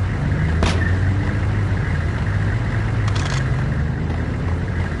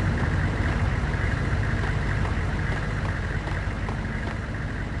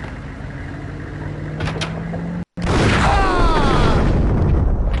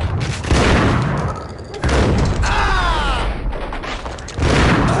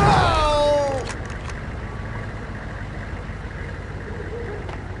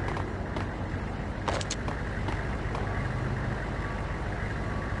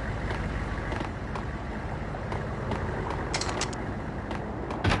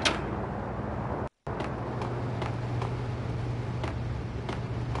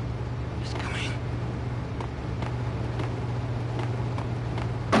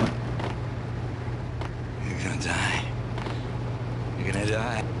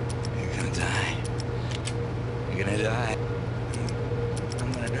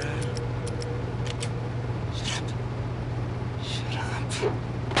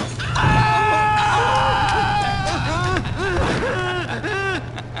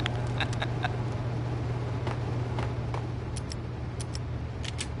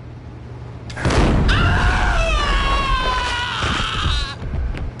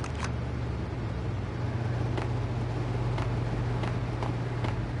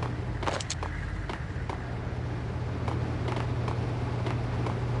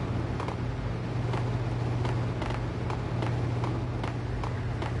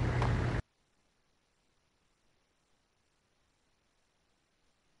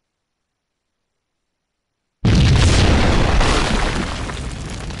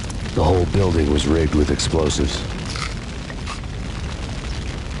 The whole building was rigged with explosives.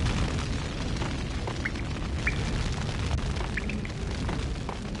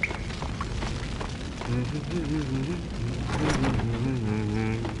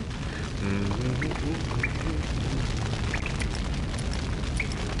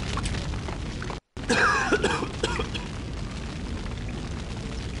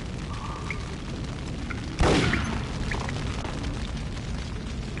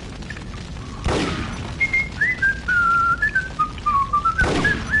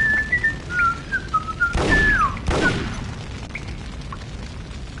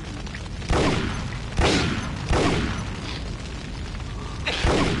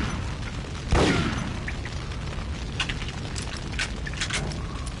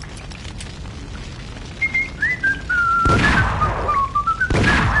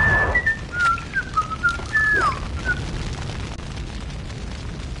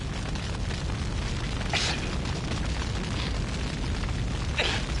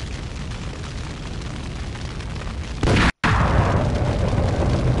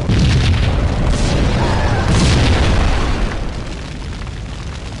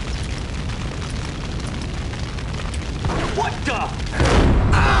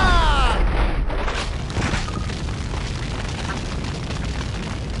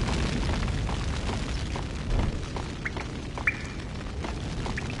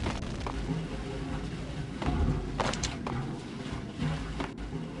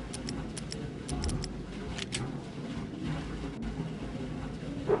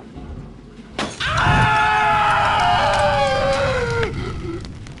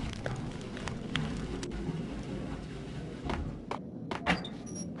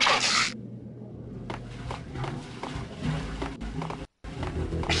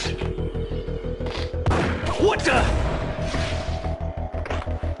 What the?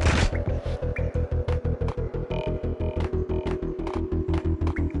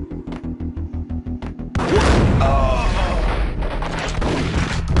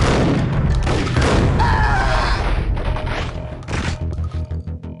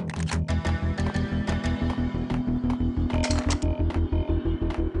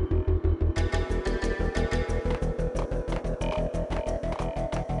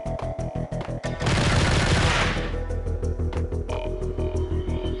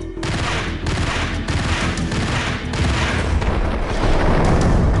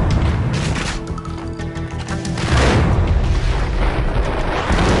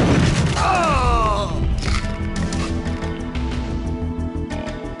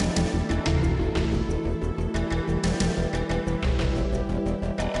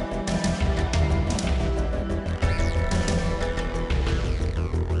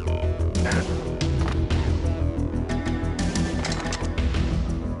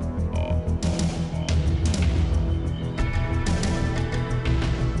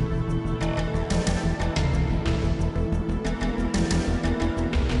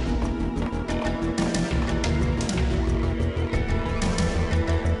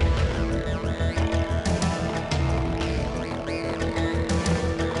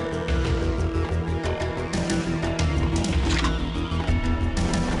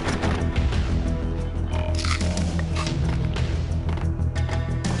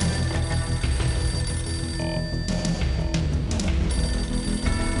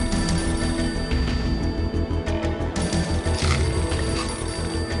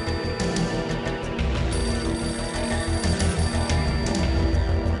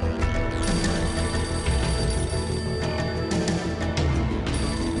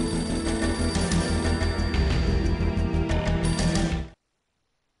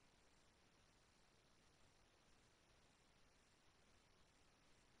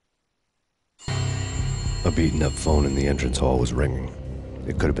 A beaten-up phone in the entrance hall was ringing.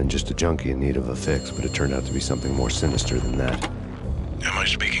 It could have been just a junkie in need of a fix, but it turned out to be something more sinister than that. Am I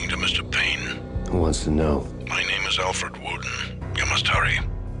speaking to Mr. Payne? Who wants to know? My name is Alfred Wooden. You must hurry.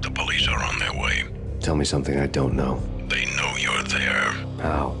 The police are on their way. Tell me something I don't know. They know you're there.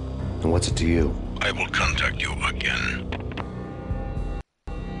 How? And what's it to you? I will contact you again.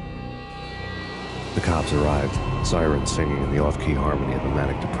 The cops arrived, sirens singing in the off-key harmony of a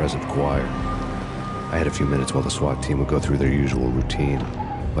manic-depressive choir. I had a few minutes while the SWAT team would go through their usual routine.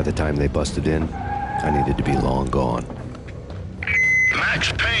 By the time they busted in, I needed to be long gone.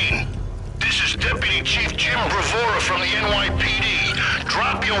 Max Payne, this is Deputy Chief Jim Bravura from the NYPD.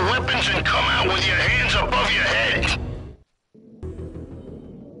 Drop your weapons and come out with your hands above your head.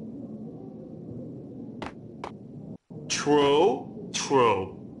 True.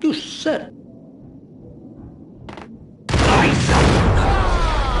 You said.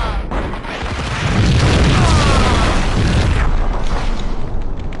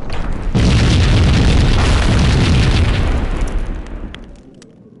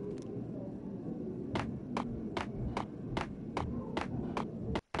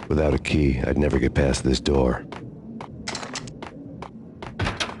 Without a key, I'd never get past this door.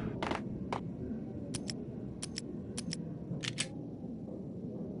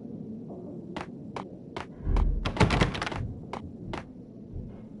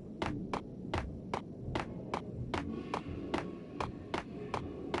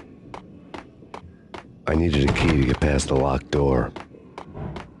 I needed a key to get past the locked door.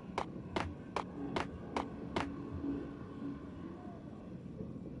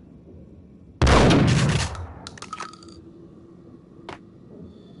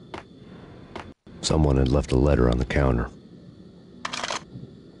 Someone had left a letter on the counter.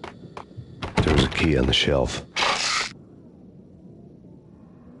 There was a key on the shelf.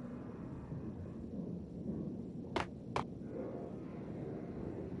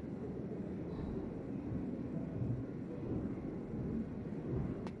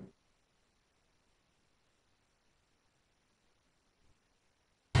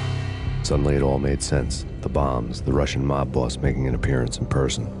 Suddenly it all made sense. The bombs, the Russian mob boss making an appearance in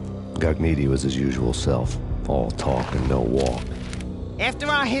person. Gagnidi was his usual self, all talk and no walk. After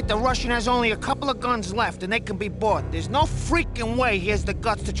our hit, the Russian has only a couple of guns left and they can be bought. There's no freaking way he has the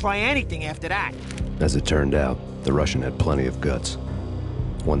guts to try anything after that. As it turned out, the Russian had plenty of guts.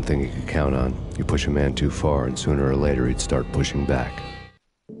 One thing you could count on, you push a man too far and sooner or later he'd start pushing back.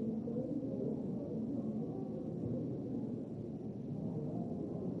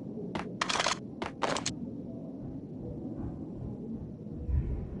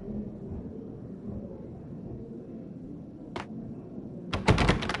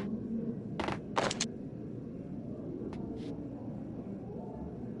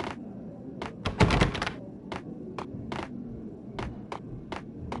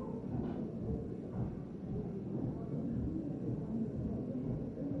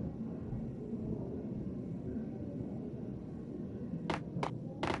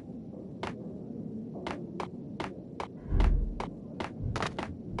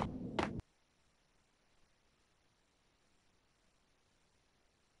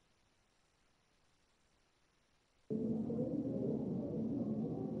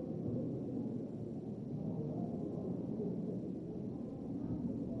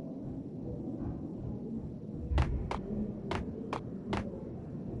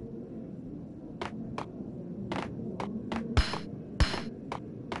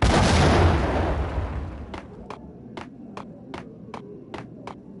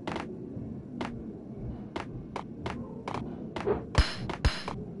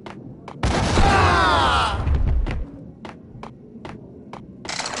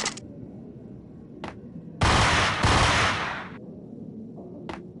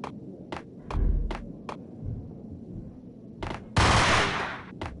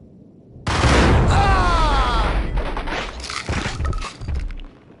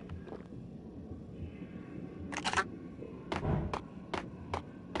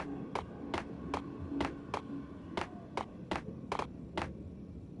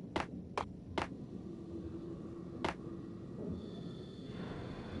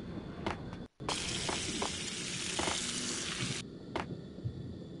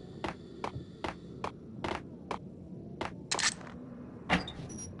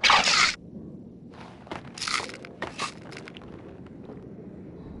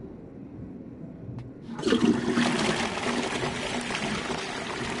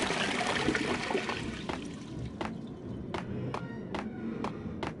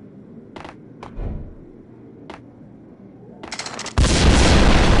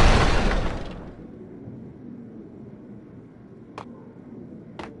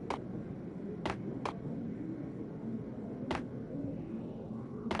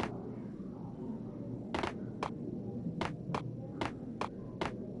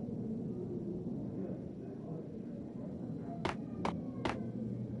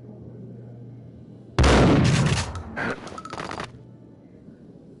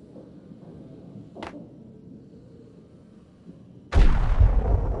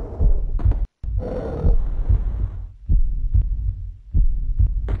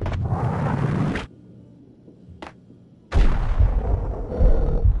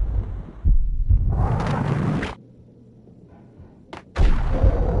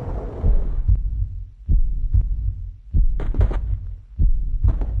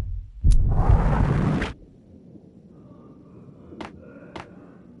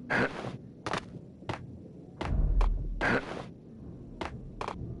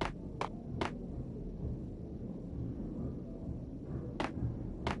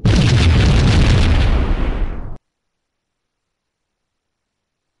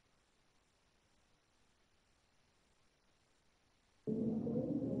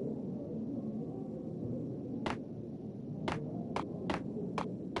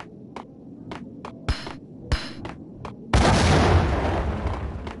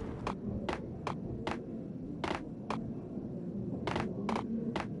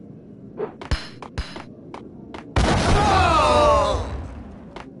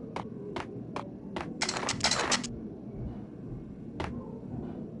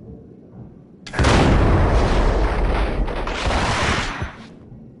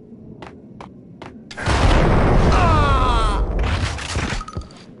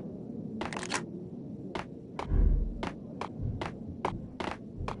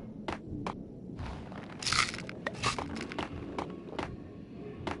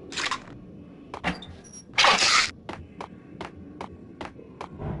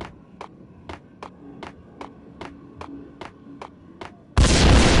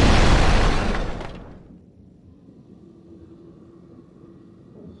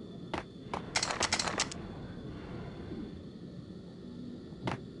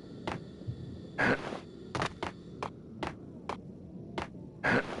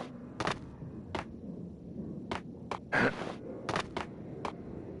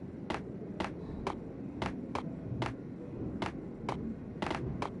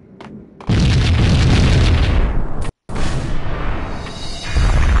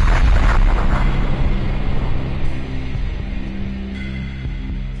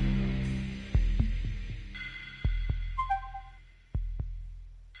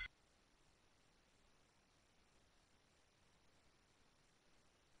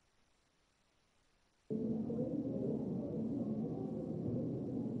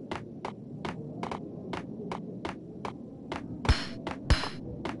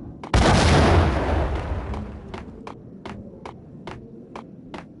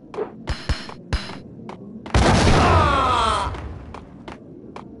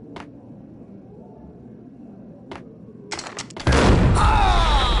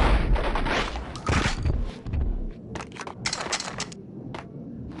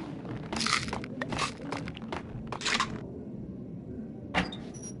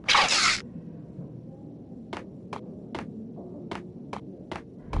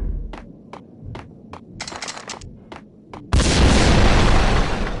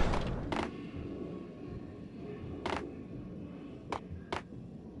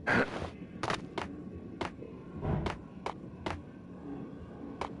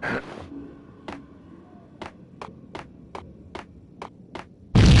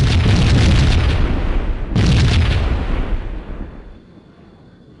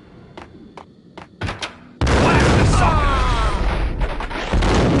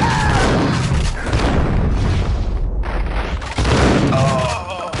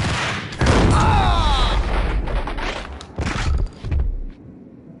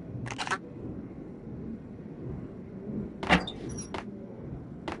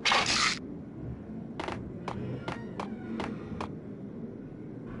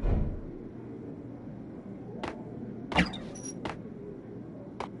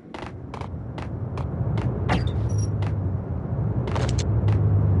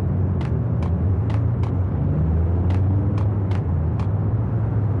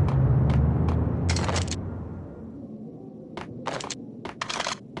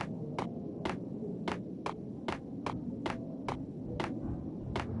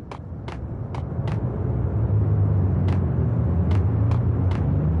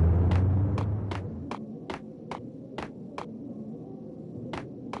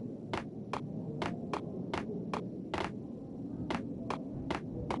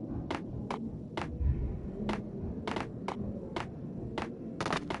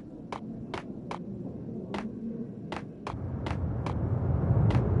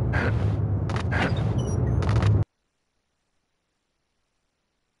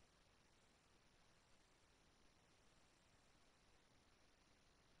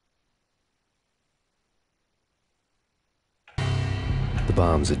 The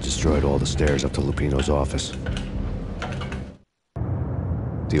bombs had destroyed all the stairs up to Lupino's office.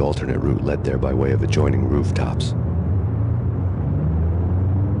 The alternate route led there by way of adjoining rooftops.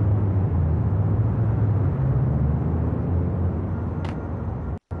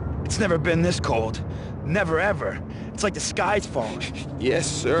 It's never been this cold. Never ever. It's like the sky's falling. Yes,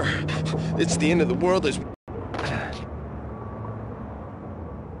 sir. It's the end of the world as...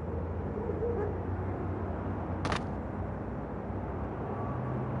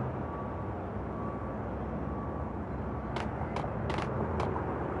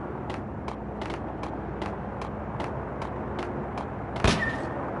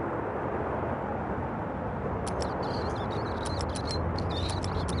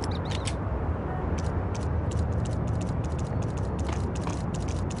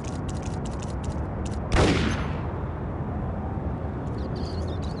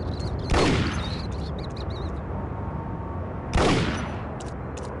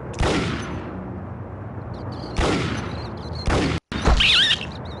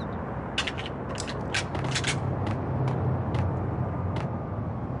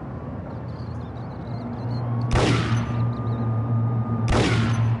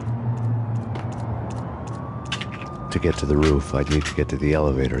 To get to the roof, I'd need to get to the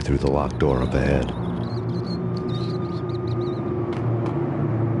elevator through the locked door up ahead.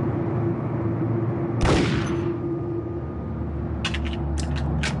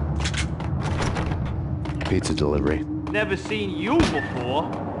 Pizza delivery. Never seen you before.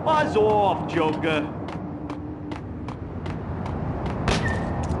 Buzz off, Joker.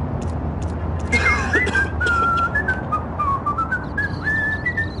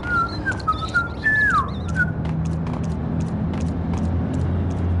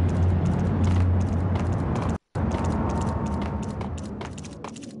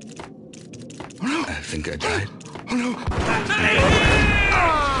 I think I died. Oh no!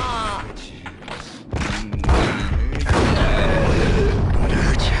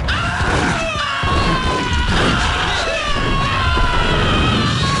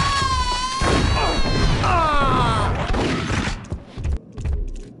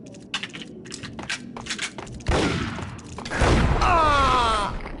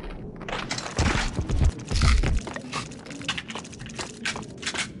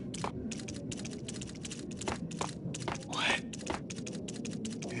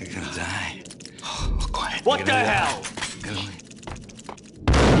 What the hell?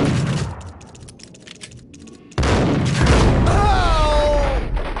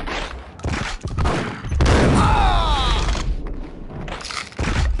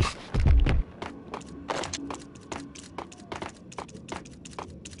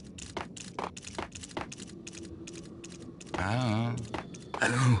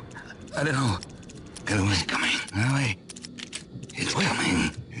 I don't know. Get away. He's coming. Get away. He's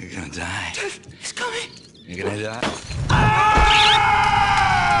coming. You're gonna die. He's coming. You're gonna die.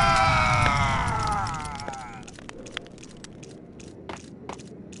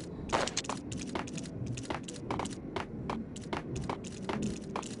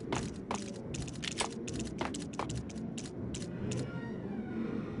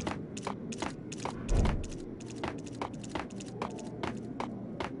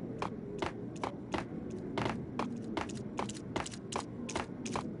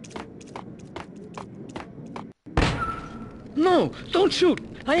 No, don't shoot.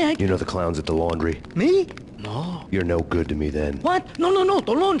 You know the clowns at the laundry? Me? No. You're no good to me then. What? No,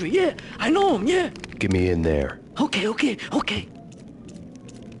 the laundry, yeah. I know him, yeah. Get me in there. Okay.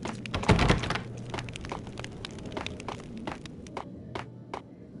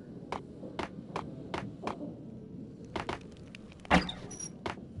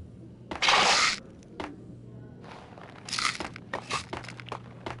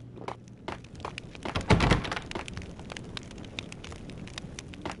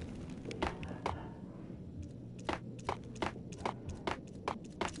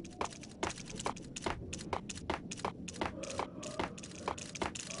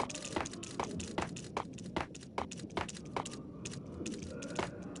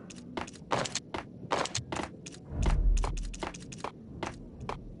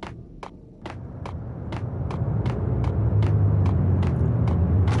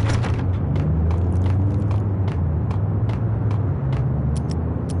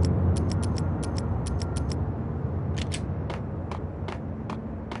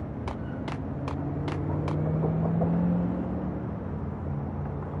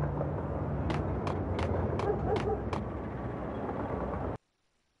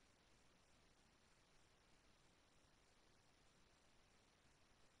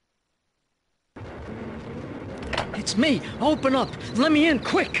 It's me. Open up. Let me in,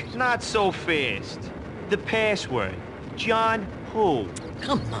 quick. Not so fast. The password. John who?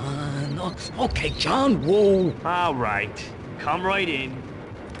 Come on. Oh, okay, John Woo. All right. Come right in.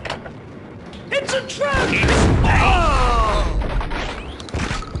 It's a trap!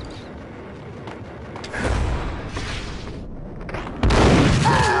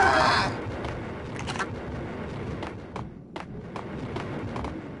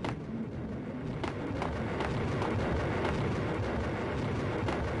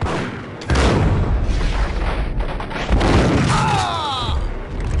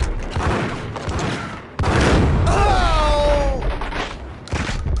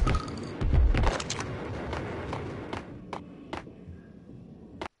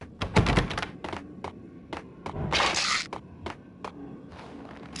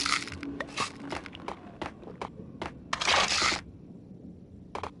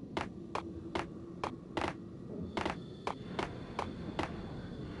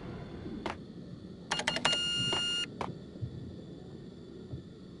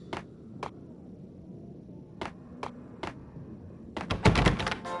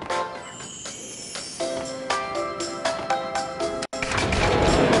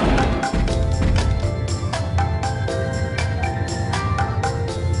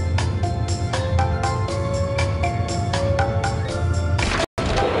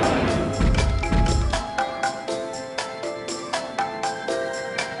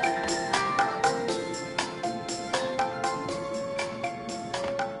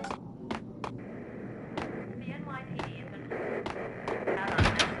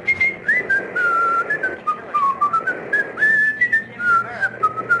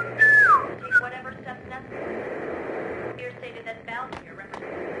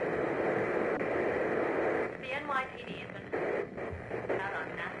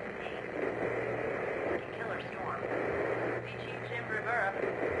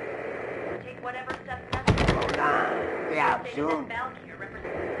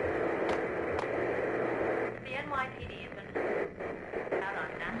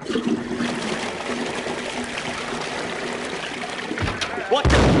 What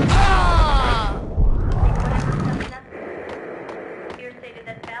the?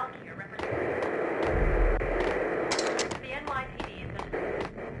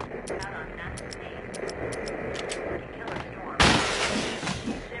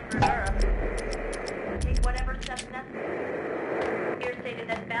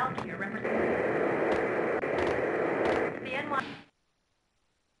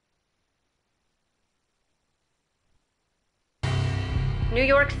 New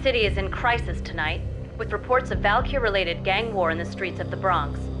York City is in crisis tonight, with reports of Valkyr-related gang war in the streets of the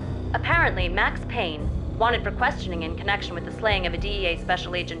Bronx. Apparently, Max Payne, wanted for questioning in connection with the slaying of a DEA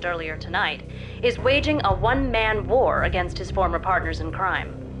special agent earlier tonight, is waging a one-man war against his former partners in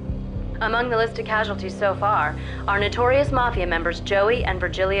crime. Among the listed casualties so far are notorious mafia members Joey and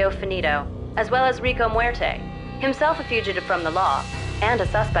Virgilio Finito, as well as Rico Muerte, himself a fugitive from the law, and a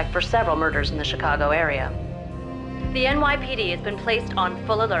suspect for several murders in the Chicago area. The NYPD has been placed on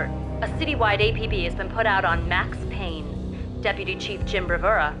full alert. A citywide APB has been put out on Max Payne. Deputy Chief Jim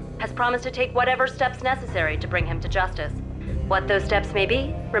Bravura has promised to take whatever steps necessary to bring him to justice. What those steps may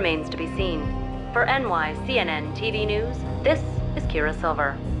be remains to be seen. For NYCNN TV News, this is Kira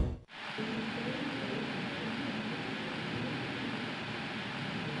Silver.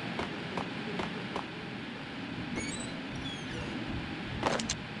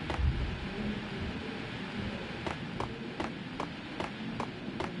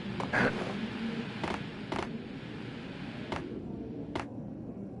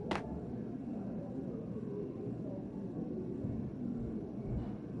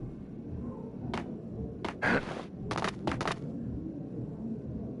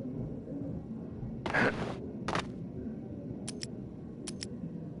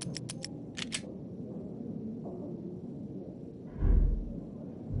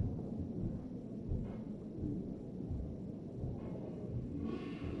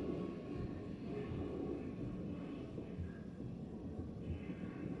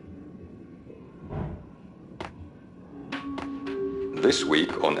 This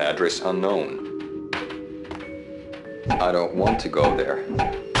week on Address Unknown. I don't want to go there.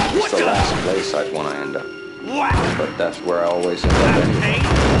 It's the last place I'd want to end up. But that's where I always end up anyway.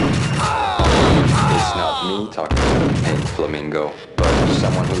 It's not me talking to the pink flamingo, but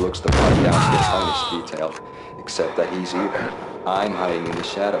someone who looks the part down to the tiniest detail, except that he's evil. I'm hiding in the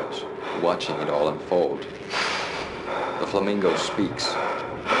shadows, watching it all unfold. The flamingo speaks.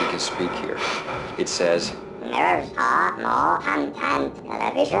 He can speak here. It says, "There's no content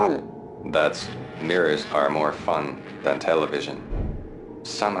television. That's mirrors are more fun than television.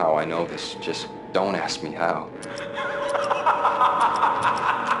 Somehow I know this, just don't ask me how.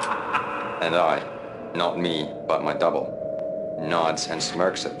 And I, not me, but my double, nods and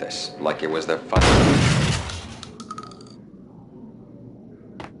smirks at this like it was their fun.